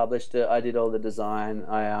published it. I did all the design.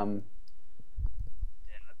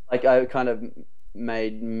 I kind of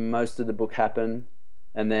made most of the book happen,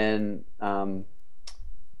 and then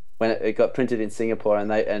when it got printed in Singapore,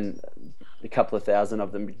 and a couple of thousand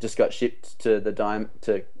of them just got shipped to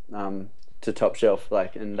Top Shelf,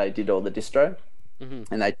 and they did all the distro, Hmm.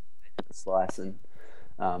 and they did the slice,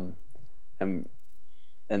 um, and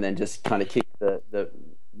and then just kind of kicked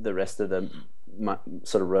the rest of the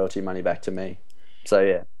sort of royalty money back to me. So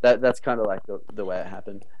yeah, that's kind of like the way it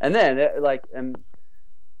happened, and then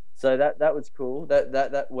so that was cool.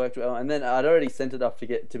 That worked well, and then I'd already sent it off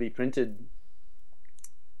to be printed,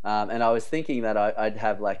 and I was thinking that I'd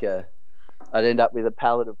end up with a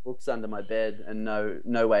pallet of books under my bed and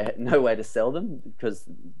no way to sell them because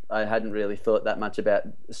I hadn't really thought that much about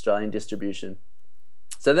Australian distribution.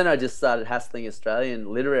 So then I just started hassling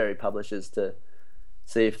Australian literary publishers to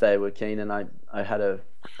see if they were keen, and I had a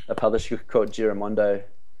publisher called Giramondo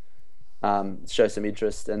show some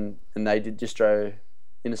interest, and they did distro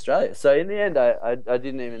in Australia. So in the end, I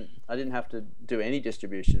didn't have to do any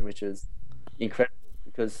distribution, which was incredible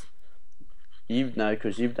because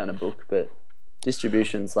because you've done a book, but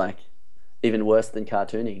distribution's like even worse than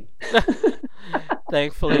cartooning.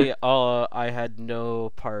 Thankfully, I had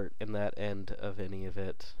no part in that end of any of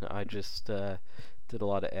it. I just did a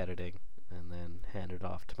lot of editing and then handed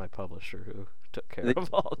off to my publisher, who took care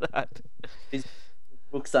of all that. These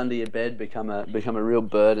books under your bed become a real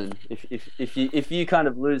burden if you kind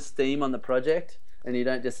of lose steam on the project and you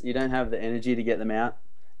don't have the energy to get them out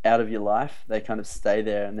of your life. They kind of stay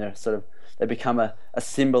there, and they become a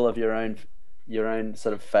symbol of your own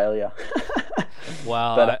sort of failure.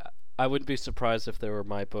 Wow, But I wouldn't be surprised if there were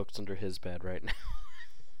my books under his bed right now.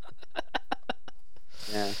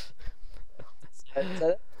 yeah,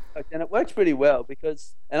 and it works pretty well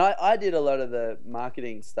because, and I did a lot of the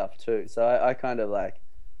marketing stuff too. So I kind of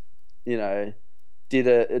you know did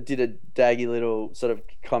a daggy little sort of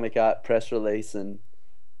comic art press release, and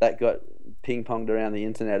that got ping ponged around the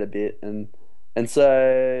internet a bit, and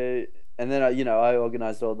so and then I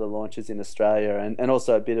organized all the launches in Australia, and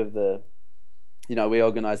also a bit of we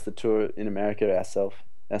organized the tour in America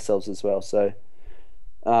ourselves as well. So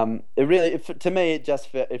to me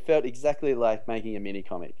it felt exactly like making a mini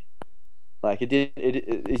comic. Like the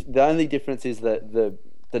only difference is that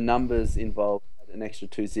the numbers involved had an extra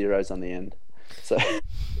two zeros on the end. So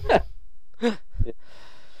yeah,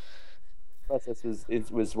 process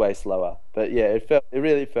was way slower. But yeah, it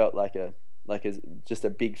really felt like just a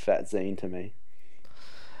big fat zine to me.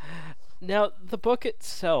 Now, the book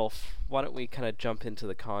itself, why don't we kind of jump into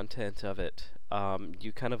the content of it?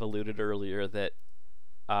 You kind of alluded earlier that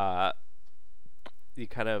uh, you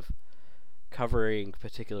kind of covering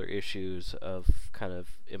particular issues of kind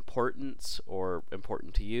of importance or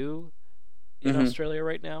important to you in Hmm. Australia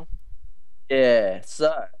right now? Yeah.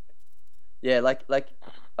 So yeah,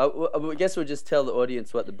 I guess we'll just tell the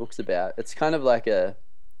audience what the book's about. It's kind of like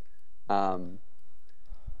um,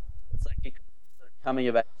 it's like a sort of coming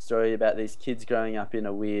of age story about these kids growing up in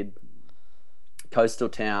a weird coastal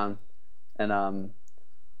town, and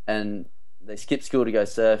and they skip school to go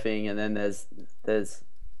surfing, and then there's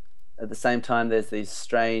at the same time there's these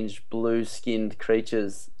strange blue-skinned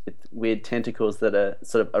creatures with weird tentacles that are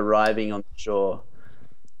sort of arriving on the shore,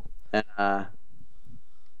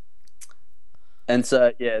 and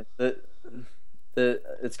so yeah, the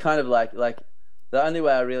it's kind of like the only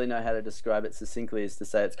way I really know how to describe it succinctly is to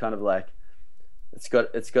say it's kind of like it's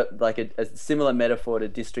got like a similar metaphor to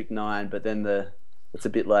District 9, but then it's a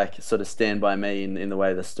bit like sort of Stand By Me in the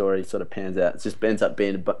way the story sort of pans out. It just ends up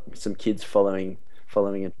being some kids following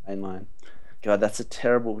a train line. God, that's a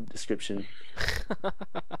terrible description.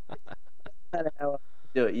 No matter how I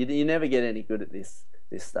do it, you never get any good at this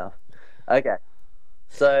stuff. Okay,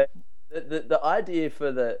 so the idea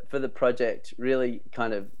for the project really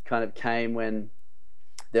kind of came when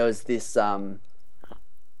there was this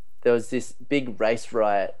big race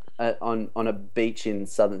riot on a beach in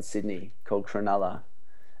southern Sydney called Cronulla,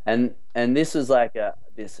 and this was like a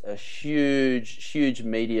huge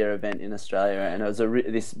media event in Australia, and it was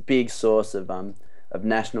this big source of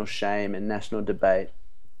national shame and national debate.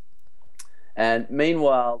 And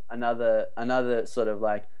meanwhile, another sort of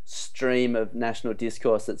like stream of national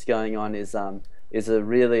discourse that's going on is a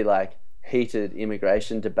really like heated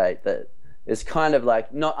immigration debate that is kind of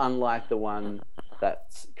like not unlike the one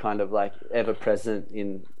that's kind of like ever present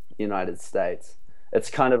in the United States. It's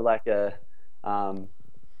kind of like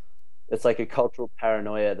it's like a cultural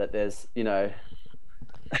paranoia that there's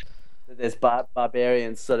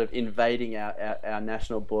barbarians sort of invading our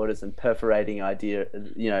national borders and perforating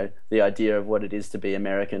the idea of what it is to be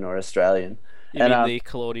American or Australian. You And mean the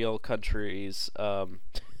colonial countries,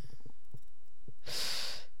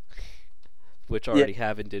 which yeah, already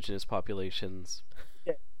have indigenous populations?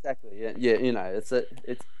 yeah, exactly. Yeah, yeah.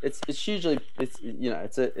 It's hugely it's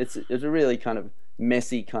a really kind of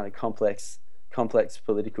messy, kind of complex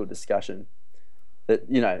political discussion that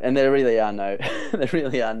and there really are no there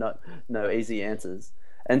really are not no easy answers.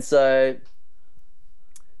 And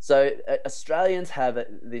Australians have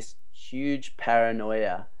this huge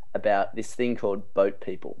paranoia about this thing called boat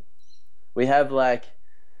people. We have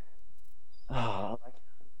oh,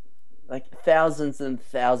 like thousands and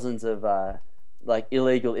thousands of like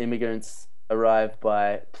illegal immigrants arrive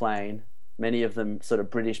by plane. Many of them sort of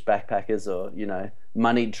British backpackers or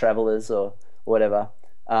moneyed travelers or whatever.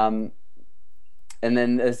 And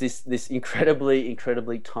then there's this incredibly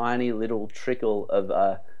tiny little trickle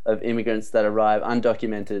of immigrants that arrive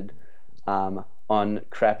undocumented on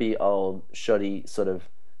crappy old shoddy sort of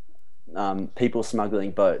people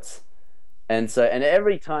smuggling boats. And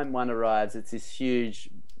every time one arrives, it's this huge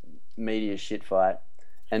media shit fight.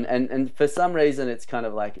 And for some reason, it's kind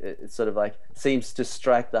of like it sort of like seems to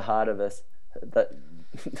strike the heart of us, that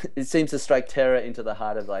it seems to strike terror into the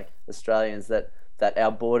heart of like Australians that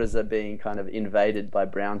our borders are being kind of invaded by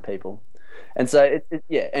brown people. And so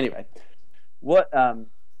yeah, anyway, what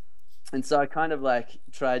and so I kind of like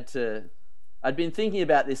I'd been thinking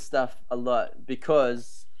about this stuff a lot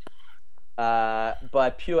because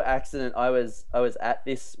by pure accident I was at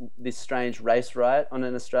this strange race riot on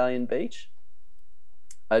an Australian beach.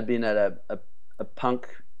 I'd been at a punk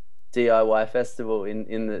DIY festival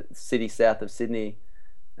in the city south of Sydney,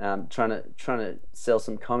 trying to sell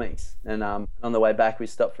some comics. And on the way back, we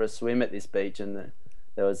stopped for a swim at this beach, and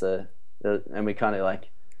and we kind of like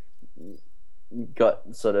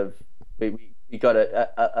got sort of we got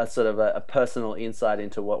a sort of a personal insight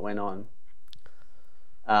into what went on.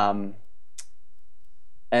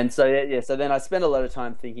 And so yeah, so then I spent a lot of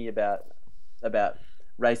time thinking about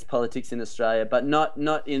race politics in Australia, but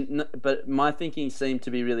but my thinking seemed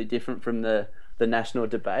to be really different from the national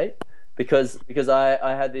debate, because I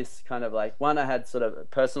had this kind of like, I had sort of a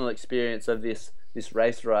personal experience of this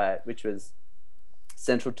race riot, which was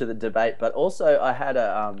central to the debate, but also I had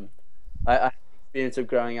I had the experience of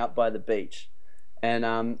growing up by the beach, and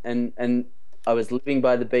I was living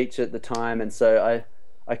by the beach at the time, and so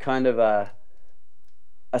I kind of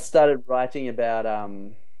I started writing about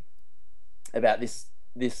this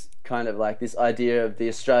kind of like this idea of the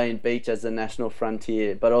Australian beach as a national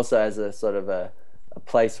frontier, but also as a sort of a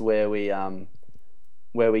place where we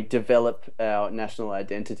develop our national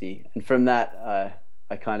identity. And from that,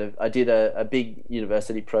 I did a big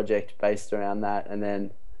university project based around that, and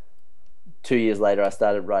then 2 years later, I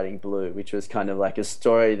started writing Blue, which was kind of like a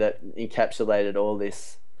story that encapsulated all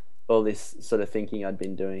this sort of thinking I'd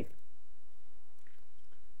been doing.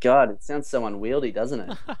 God, it sounds so unwieldy, doesn't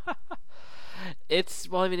it?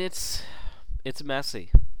 Well, I mean, it's messy.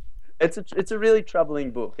 It's a really troubling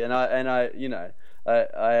book, and I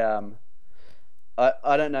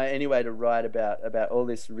I don't know any way to write about all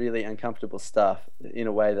this really uncomfortable stuff in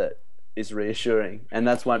a way that is reassuring, and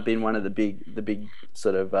that's been one of the big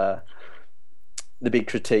sort of the big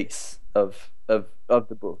critiques of the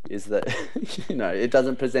book is that it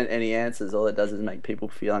doesn't present any answers. All it does is make people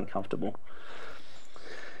feel uncomfortable.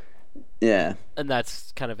 Yeah. And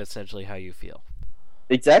that's kind of essentially how you feel.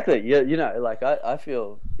 Exactly. Yeah, like I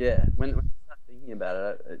feel, yeah, when I start thinking about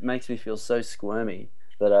it, it makes me feel so squirmy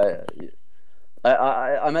that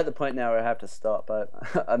I'm at the point now where I have to stop.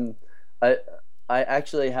 I I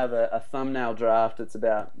actually have a thumbnail draft. It's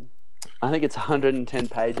about, I think it's 110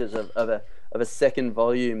 pages of a second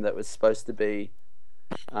volume that was supposed to be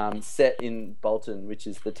set in Bolton, which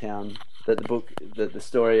is the town that the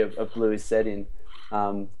story of Blue is set in.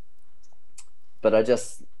 But I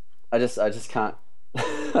just can't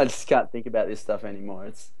I just can't think about this stuff anymore.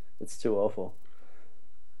 It's too awful.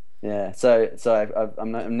 Yeah. So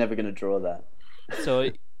I'm never going to draw that. So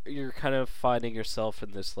you're kind of finding yourself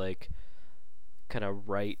in this like kind of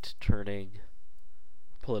right turning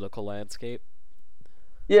political landscape.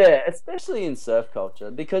 Yeah, especially in surf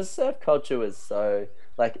culture, because surf culture was so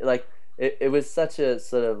it was such a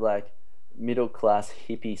sort of like middle class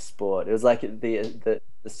hippie sport. It was like the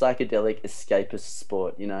psychedelic escapist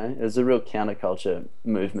sport, It was a real counterculture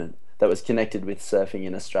movement that was connected with surfing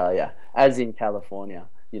in Australia, as in California.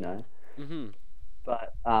 Mm-hmm.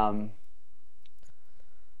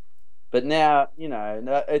 But now,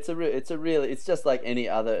 no, it's just like any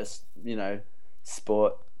other,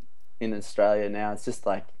 sport in Australia now. It's just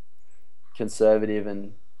like conservative,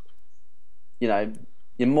 and you're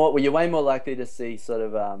way more likely to see sort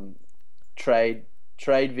of trade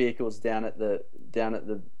vehicles down at the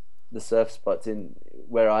surf spots in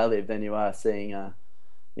where I live than you are seeing a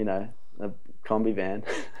combi van.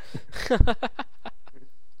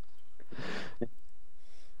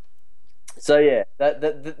 So yeah,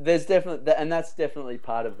 there's definitely and that's definitely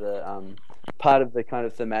part of the kind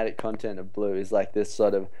of thematic content of Blue is like this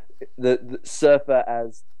sort of the surfer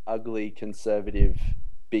as ugly conservative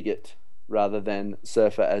bigot rather than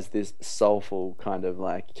surfer as this soulful kind of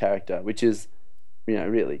like character, which is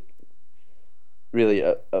really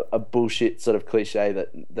a bullshit sort of cliche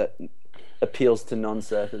that appeals to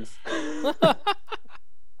non-surfers.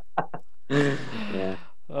 Yeah.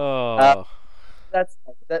 Oh.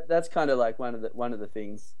 That's kind of like one of the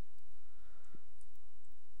things.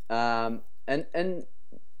 And the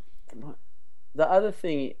other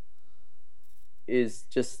thing is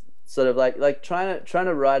just sort of like trying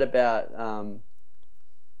to write about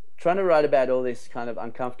all this kind of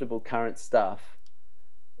uncomfortable current stuff,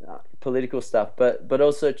 political stuff, but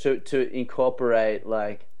also to incorporate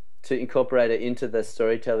it into the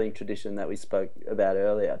storytelling tradition that we spoke about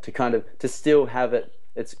earlier, to still have it.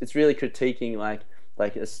 It's really critiquing like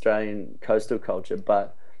Australian coastal culture,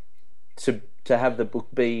 but to have the book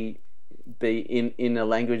be in a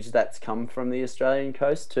language that's come from the Australian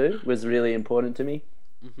coast too was really important to me.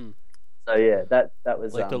 Mm-hmm. So yeah, that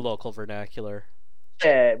was like the local vernacular.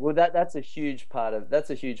 Yeah, well that's a huge part of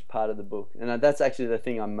the book, and that's actually the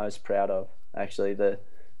thing I'm most proud of. Actually,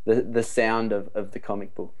 the sound of the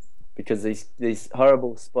comic book, because these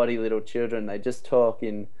horrible spotty little children, they just talk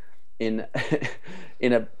in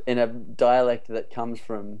a dialect that comes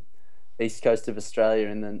from east coast of Australia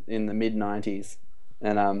in the mid 90s,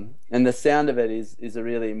 and the sound of it is a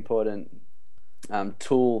really important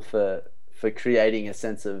tool for creating a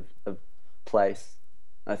sense of place,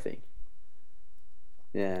 I think.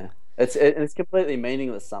 Yeah, it's completely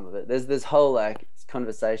meaningless, some of it. There's whole like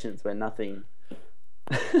conversations where nothing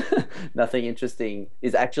interesting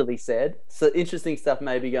is actually said. So interesting stuff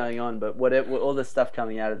may be going on, but all the stuff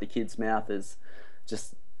coming out of the kid's mouth is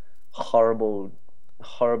just horrible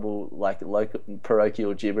like local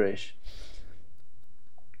parochial gibberish.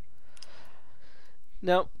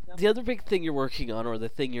 Now, the other big thing you're working on, or the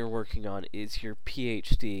thing you're working on, is your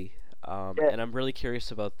PhD. Yeah. And I'm really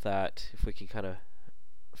curious about that. If we can kind of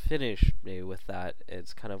finish maybe with that,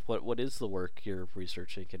 it's kind of what is the work you're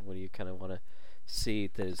researching, and what do you kind of want to see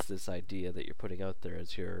there's this idea that you're putting out there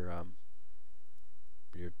as your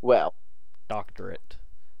doctorate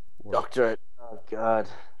work. Doctorate. Oh God.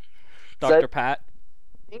 Dr. Pat?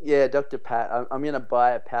 Yeah, Dr. Pat. I'm gonna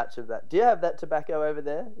buy a pouch of that. Do you have that tobacco over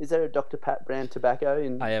there? Is there a Dr. Pat brand tobacco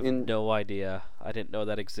in? I have no idea. I didn't know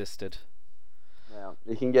that existed. Yeah,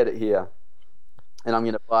 you can get it here. and I'm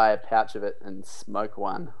going to buy a pouch of it and smoke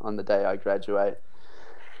one on the day I graduate.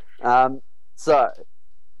 So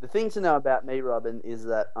the thing to know about me, Robin, is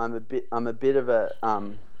that I'm a bit of a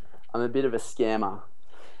scammer.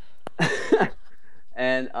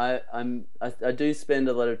 And I do spend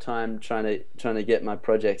a lot of time trying to get my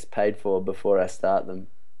projects paid for before I start them.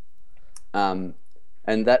 And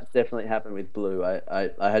that definitely happened with Blue.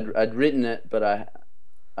 I'd written it, but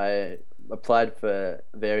I applied for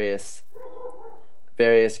various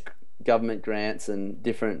government grants and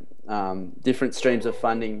different streams of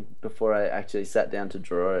funding before I actually sat down to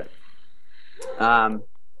draw it.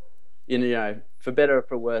 For better or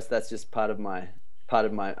for worse, that's just part of my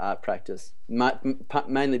art practice.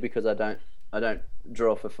 Mainly because I don't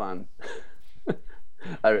draw for fun.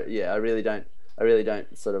 I really don't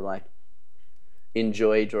sort of like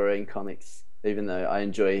enjoy drawing comics, even though I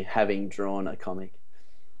enjoy having drawn a comic.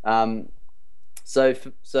 So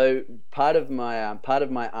part of my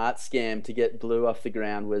art scam to get Blue off the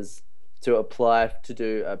ground was to apply to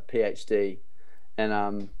do a PhD,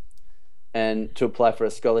 and to apply for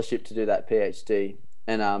a scholarship to do that PhD,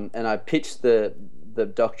 and I pitched the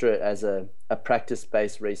doctorate as a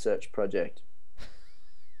practice-based research project.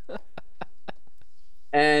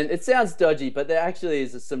 And it sounds dodgy, but there actually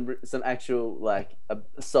is some actual, like, a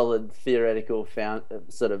solid theoretical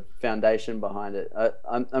sort of foundation behind it.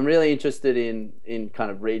 I'm really interested in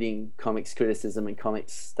kind of reading comics criticism and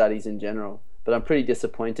comics studies in general, but I'm pretty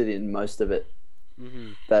disappointed in most of it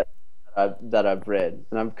that I've read,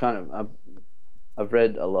 and I've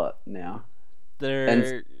read a lot now.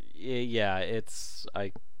 I'm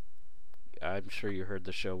sure you heard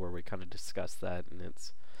the show where we kind of discussed that, and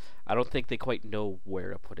I don't think they quite know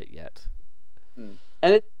where to put it yet.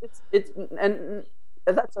 And and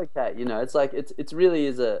that's okay. It's like it really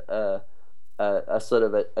is a sort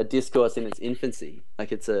of a discourse in its infancy.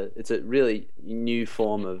 Like it's a really new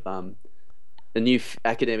form of a new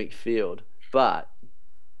academic field, but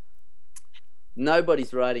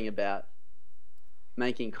nobody's writing about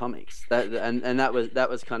making comics. That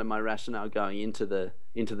was kind of my rationale going into the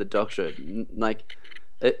doctorate. Like,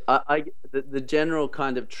 the general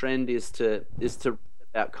kind of trend is to read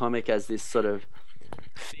about comic as this sort of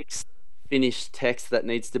fixed, finished text that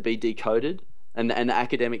needs to be decoded, and the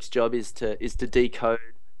academic's job is to decode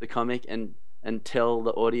the comic and tell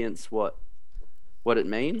the audience what it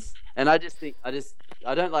means. And I just think I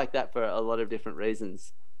don't like that for a lot of different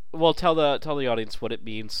reasons. Well, tell the audience what it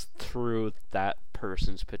means through that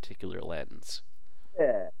person's particular lens.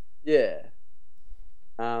 Yeah.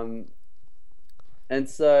 And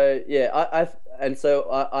so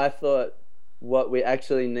I thought what we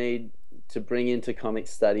actually need to bring into comic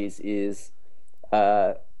studies is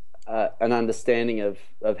an understanding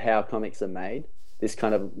of how comics are made. This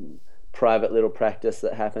kind of private little practice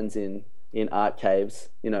that happens in art caves,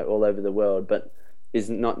 all over the world, but is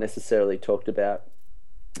not necessarily talked about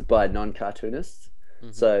by non-cartoonists.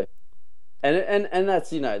 So, and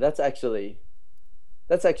that's actually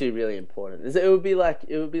really important. It would be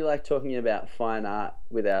like talking about fine art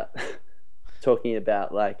without talking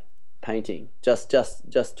about, like, painting. Just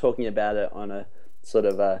talking about it on a sort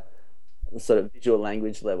of visual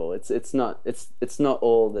language level. It's not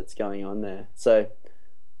all that's going on there. So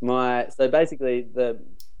basically the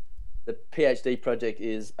PhD project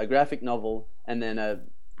is a graphic novel and then a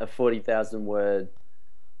 40,000 word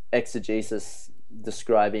exegesis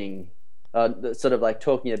describing, sort of like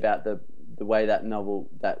talking about the way that novel,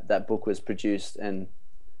 that book was produced, and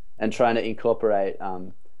trying to incorporate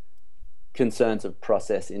concerns of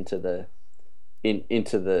process into the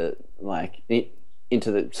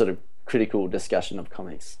sort of critical discussion of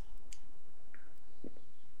comics.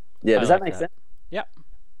 Yeah, does that make sense? Yep,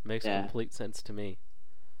 makes complete sense to me.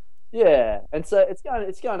 Yeah, and so it's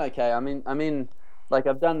going okay. I mean, like,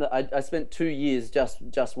 I've done I spent 2 years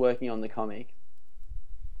just working on the comic,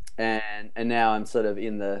 and now I'm sort of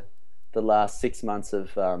in the last 6 months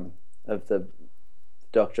of the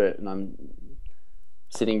doctorate, and I'm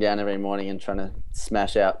sitting down every morning and trying to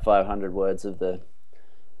smash out 500 words of the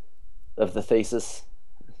thesis,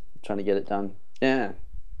 trying to get it done. Yeah.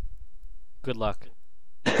 Good luck.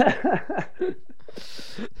 I'm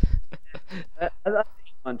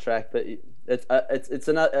on track, but it's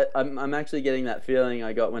another. I'm actually getting that feeling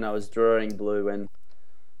I got when I was drawing Blue, when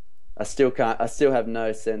I still have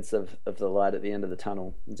no sense of the light at the end of the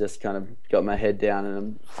tunnel. Just kind of got my head down and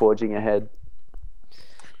I'm forging ahead.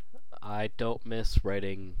 I don't miss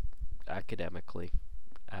writing academically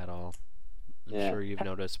at all. I'm sure you've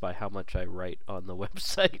noticed by how much I write on the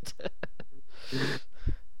website.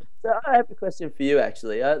 So I have a question for you,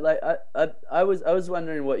 actually. I was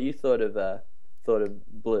wondering what you thought of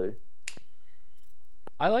Blue.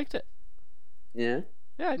 I liked it. Yeah.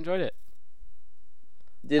 Yeah, I enjoyed it.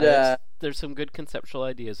 Did There's some good conceptual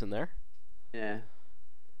ideas in there. Yeah.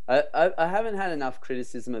 I haven't had enough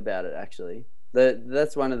criticism about it actually.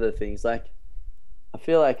 That's one of the things. Like, I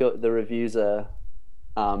feel like the reviews are,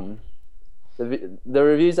 the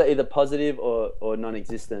reviews are either positive or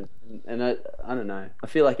non-existent, and I don't know. I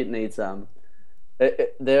feel like it needs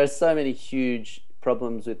there are so many huge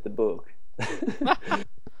problems with the book.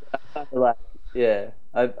 Like, yeah,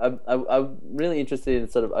 I'm really interested in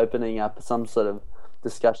sort of opening up some sort of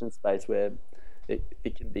discussion space where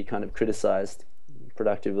it can be kind of criticized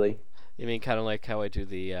productively. You mean kind of like how I do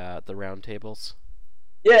the round tables?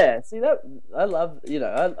 Yeah, see that I love,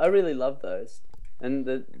 I really love those, and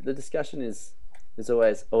the discussion is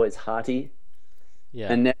always hearty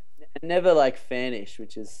Yeah. and never like fanish,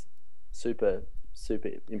 which is super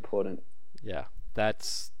important. Yeah.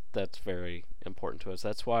 That's very important to us.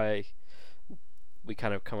 That's why we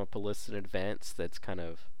kind of come up a list in advance that's kind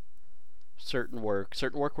of certain work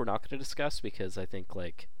we're not going to discuss, because I think,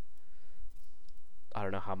 like, I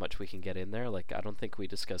don't know how much we can get in there. Like, I don't think we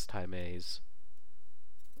discussed Jaime's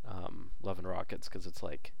Love and Rockets, because it's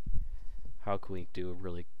like, how can we do a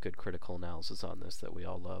really good critical analysis on this that we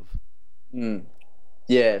all love?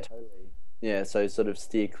 Yeah, totally. Yeah, so sort of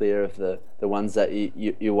steer clear of the ones that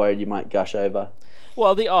you're worried you might gush over.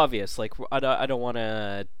 Well, the obvious, like, I don't want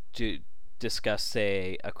to discuss,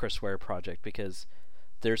 say, a Chris Ware project, because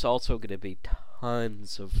there's also going to be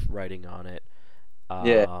tons of writing on it.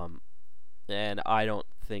 Yeah. And I don't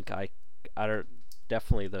think I don't,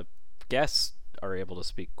 definitely the guests are able to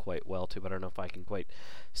speak quite well to, but I don't know if I can quite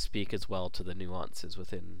speak as well to the nuances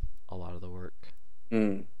within a lot of the work.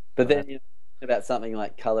 But then, about something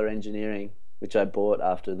like color engineering, which I bought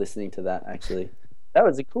after listening to that, actually. That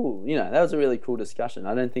was that was a really cool discussion.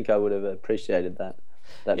 I don't think I would have appreciated that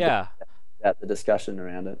Yeah. about the discussion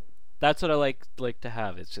around it. That's what I like to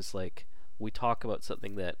have. It's just like, we talk about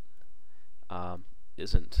something that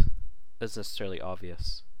isn't necessarily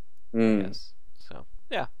obvious. Yes. So,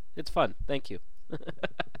 yeah, it's fun. Thank you.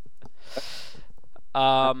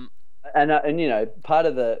 And part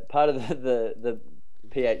of the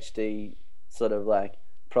PhD sort of like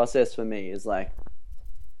process for me is like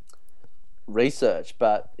research.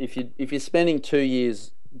 But if you're spending 2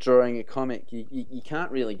 years drawing a comic, you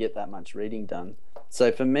can't really get that much reading done.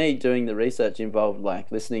 So for me, doing the research involved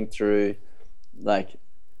like listening through, like,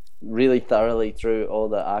 really thoroughly through all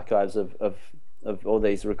the archives of all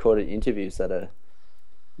these recorded interviews that are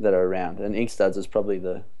around, and Inkstuds is probably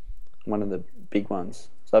one of the big ones.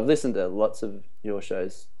 So I've listened to lots of your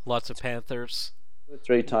shows. Lots of Panthers.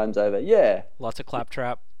 3 times over. Yeah. Lots of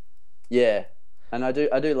Claptrap. Yeah. And I do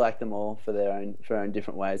like them all for their own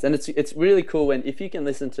different ways. And it's really cool if you can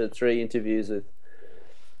listen to 3 interviews with,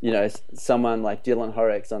 someone like Dylan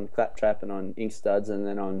Horrocks on Claptrap and on Inkstuds and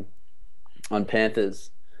then on Panthers.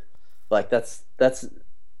 Like, that's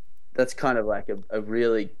kind of like a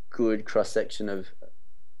really good cross section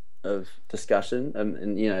of discussion,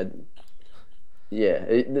 and yeah,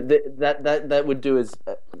 that would do as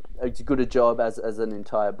good a job as an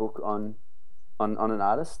entire book on an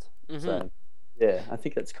artist. Mm-hmm. So yeah, I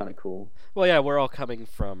think that's kind of cool. Well, yeah, we're all coming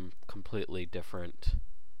from completely different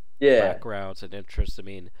backgrounds and interests. I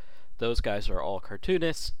mean, those guys are all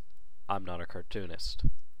cartoonists. I'm not a cartoonist,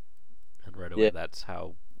 and right away that's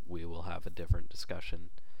how we will have a different discussion.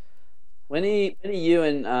 When are you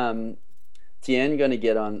and Tien going to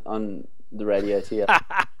get on the radio together?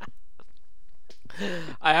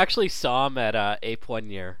 I actually saw him at Ape one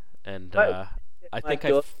year, and I think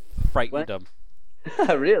I frightened him.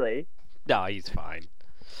 Really? No, he's fine.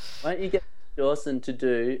 Why don't you get Dawson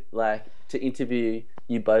to interview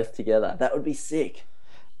you both together? That would be sick.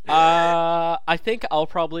 I think I'll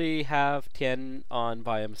probably have Tien on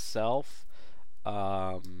by himself.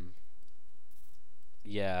 Yeah.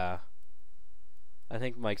 I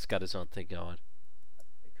think Mike's got his own thing going.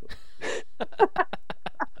 Cool.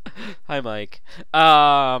 Hi, Mike.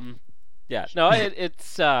 Yeah, no,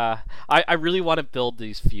 it's I really want to build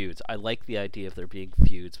these feuds. I like the idea of there being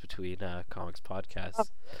feuds between comics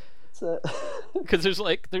podcasts. Because there's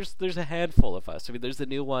a handful of us. I mean, there's the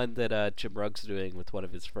new one that Jim Rugg's doing with one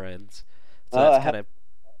of his friends. So that's kind of,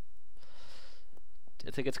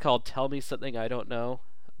 I think it's called "Tell Me Something I Don't Know,"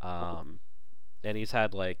 and he's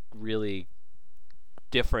had like really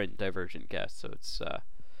different, divergent guests. So it's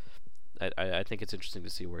I think it's interesting to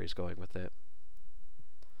see where he's going with it.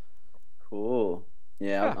 Cool.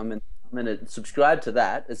 Yeah. I'm gonna subscribe to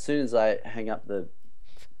that as soon as I hang up the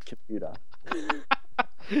computer.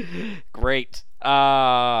 Great.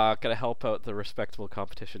 Gonna help out the respectable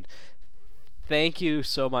competition. Thank you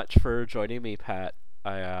so much for joining me, Pat.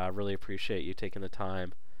 I really appreciate you taking the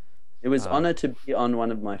time. It was honored to be on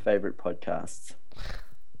one of my favorite podcasts.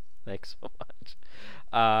 Thanks so much.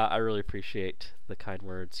 I really appreciate the kind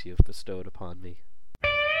words you've bestowed upon me.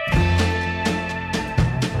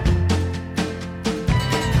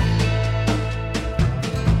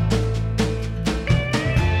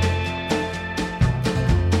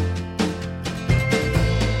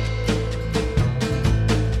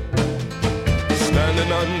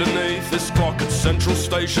 Standing underneath this clock at Central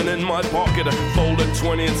Station in my pocket, a folded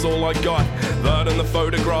 20, it's all I got. That and the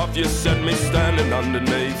photograph you sent me, standing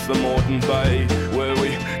underneath the Moreton Bay where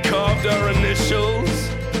we carved our initials.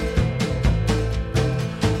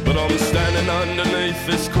 But I'm standing underneath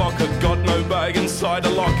this clock, I've got no bag inside a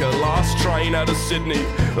locker. Last train out of Sydney,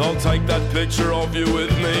 I'll take that picture of you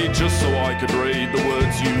with me, just so I could read the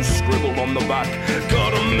words you scribbled on the back.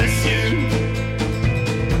 Gotta miss you.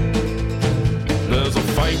 There's a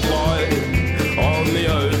faint light on the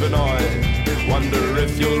overnight. Wonder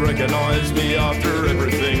if you'll recognise me after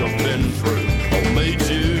everything I've been through. I'll meet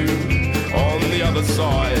you on the other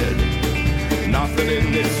side. Nothing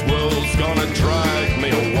in this world's gonna drag me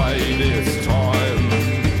away this time.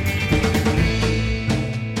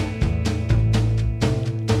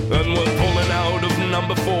 And we're pulling out of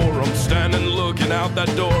number 4. I'm standing looking out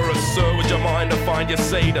that door. Sir, would you mind to find your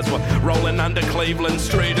seat as we're rolling under Cleveland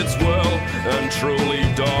Street? It's well and truly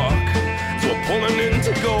dark as we're pulling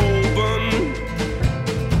into Goulburn.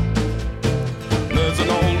 There's an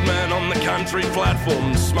old man on the country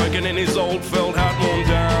platform, smoking in his old felt hat, worn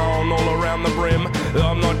down all around the brim.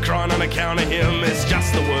 I'm not crying on account of him, it's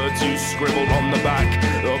just the words you scribbled on the back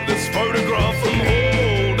of this photograph from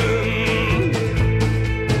Holden.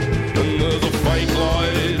 And there's a faint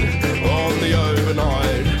light on the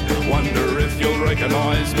overnight. Wonder if you'll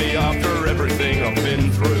recognise me after everything I've been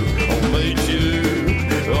through. I'll meet you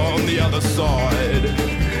on the other side.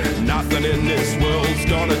 Nothing in this world's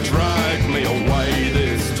gonna drag me away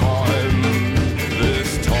this time.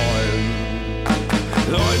 This time.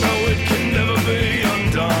 I know it can never be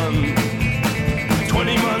undone.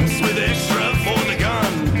 20 months with extra for the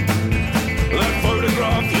gun. That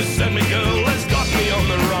photograph you sent me, girl, has got me on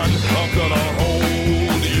the run. I've gotta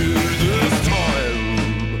hold you this time.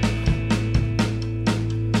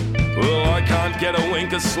 Well, I can't get a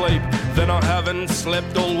wink of sleep, then I haven't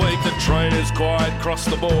slept all week. The train is quiet, crossed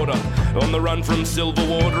the border, on the run from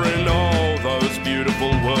Silverwater, and all those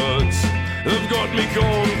beautiful words have got me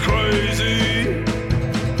going crazy.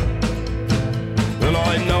 And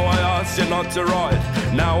I know I asked you not to write,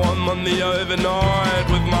 now I'm on the overnight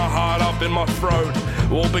with my heart up in my throat,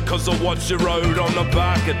 all because of what you wrote on the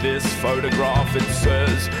back of this photograph. It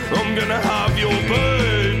says, I'm gonna have your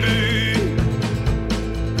baby.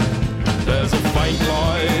 There's a faint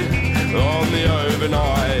light on the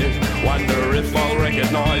overnight. Wonder if I'll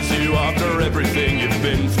recognise you after everything you've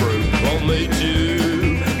been through. I'll meet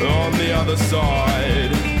you on the other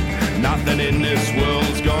side. Nothing in this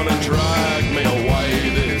world's gonna drag me away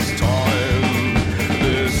this time.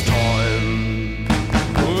 This time.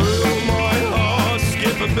 Will my heart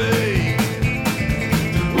skip a beat?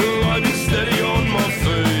 Will I be steady on my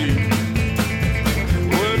feet?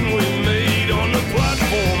 When we meet on the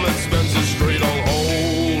platform at Spencer Street, I'll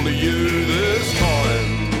hold you this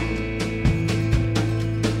time.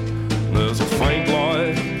 There's a faint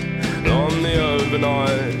light on the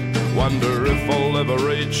overnight. Wonder if I'll ever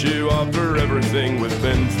reach you after everything we've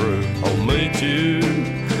been through. I'll meet you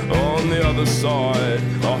on the other side.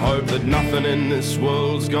 I hope that nothing in this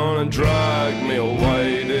world's gonna drag me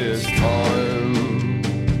away this time.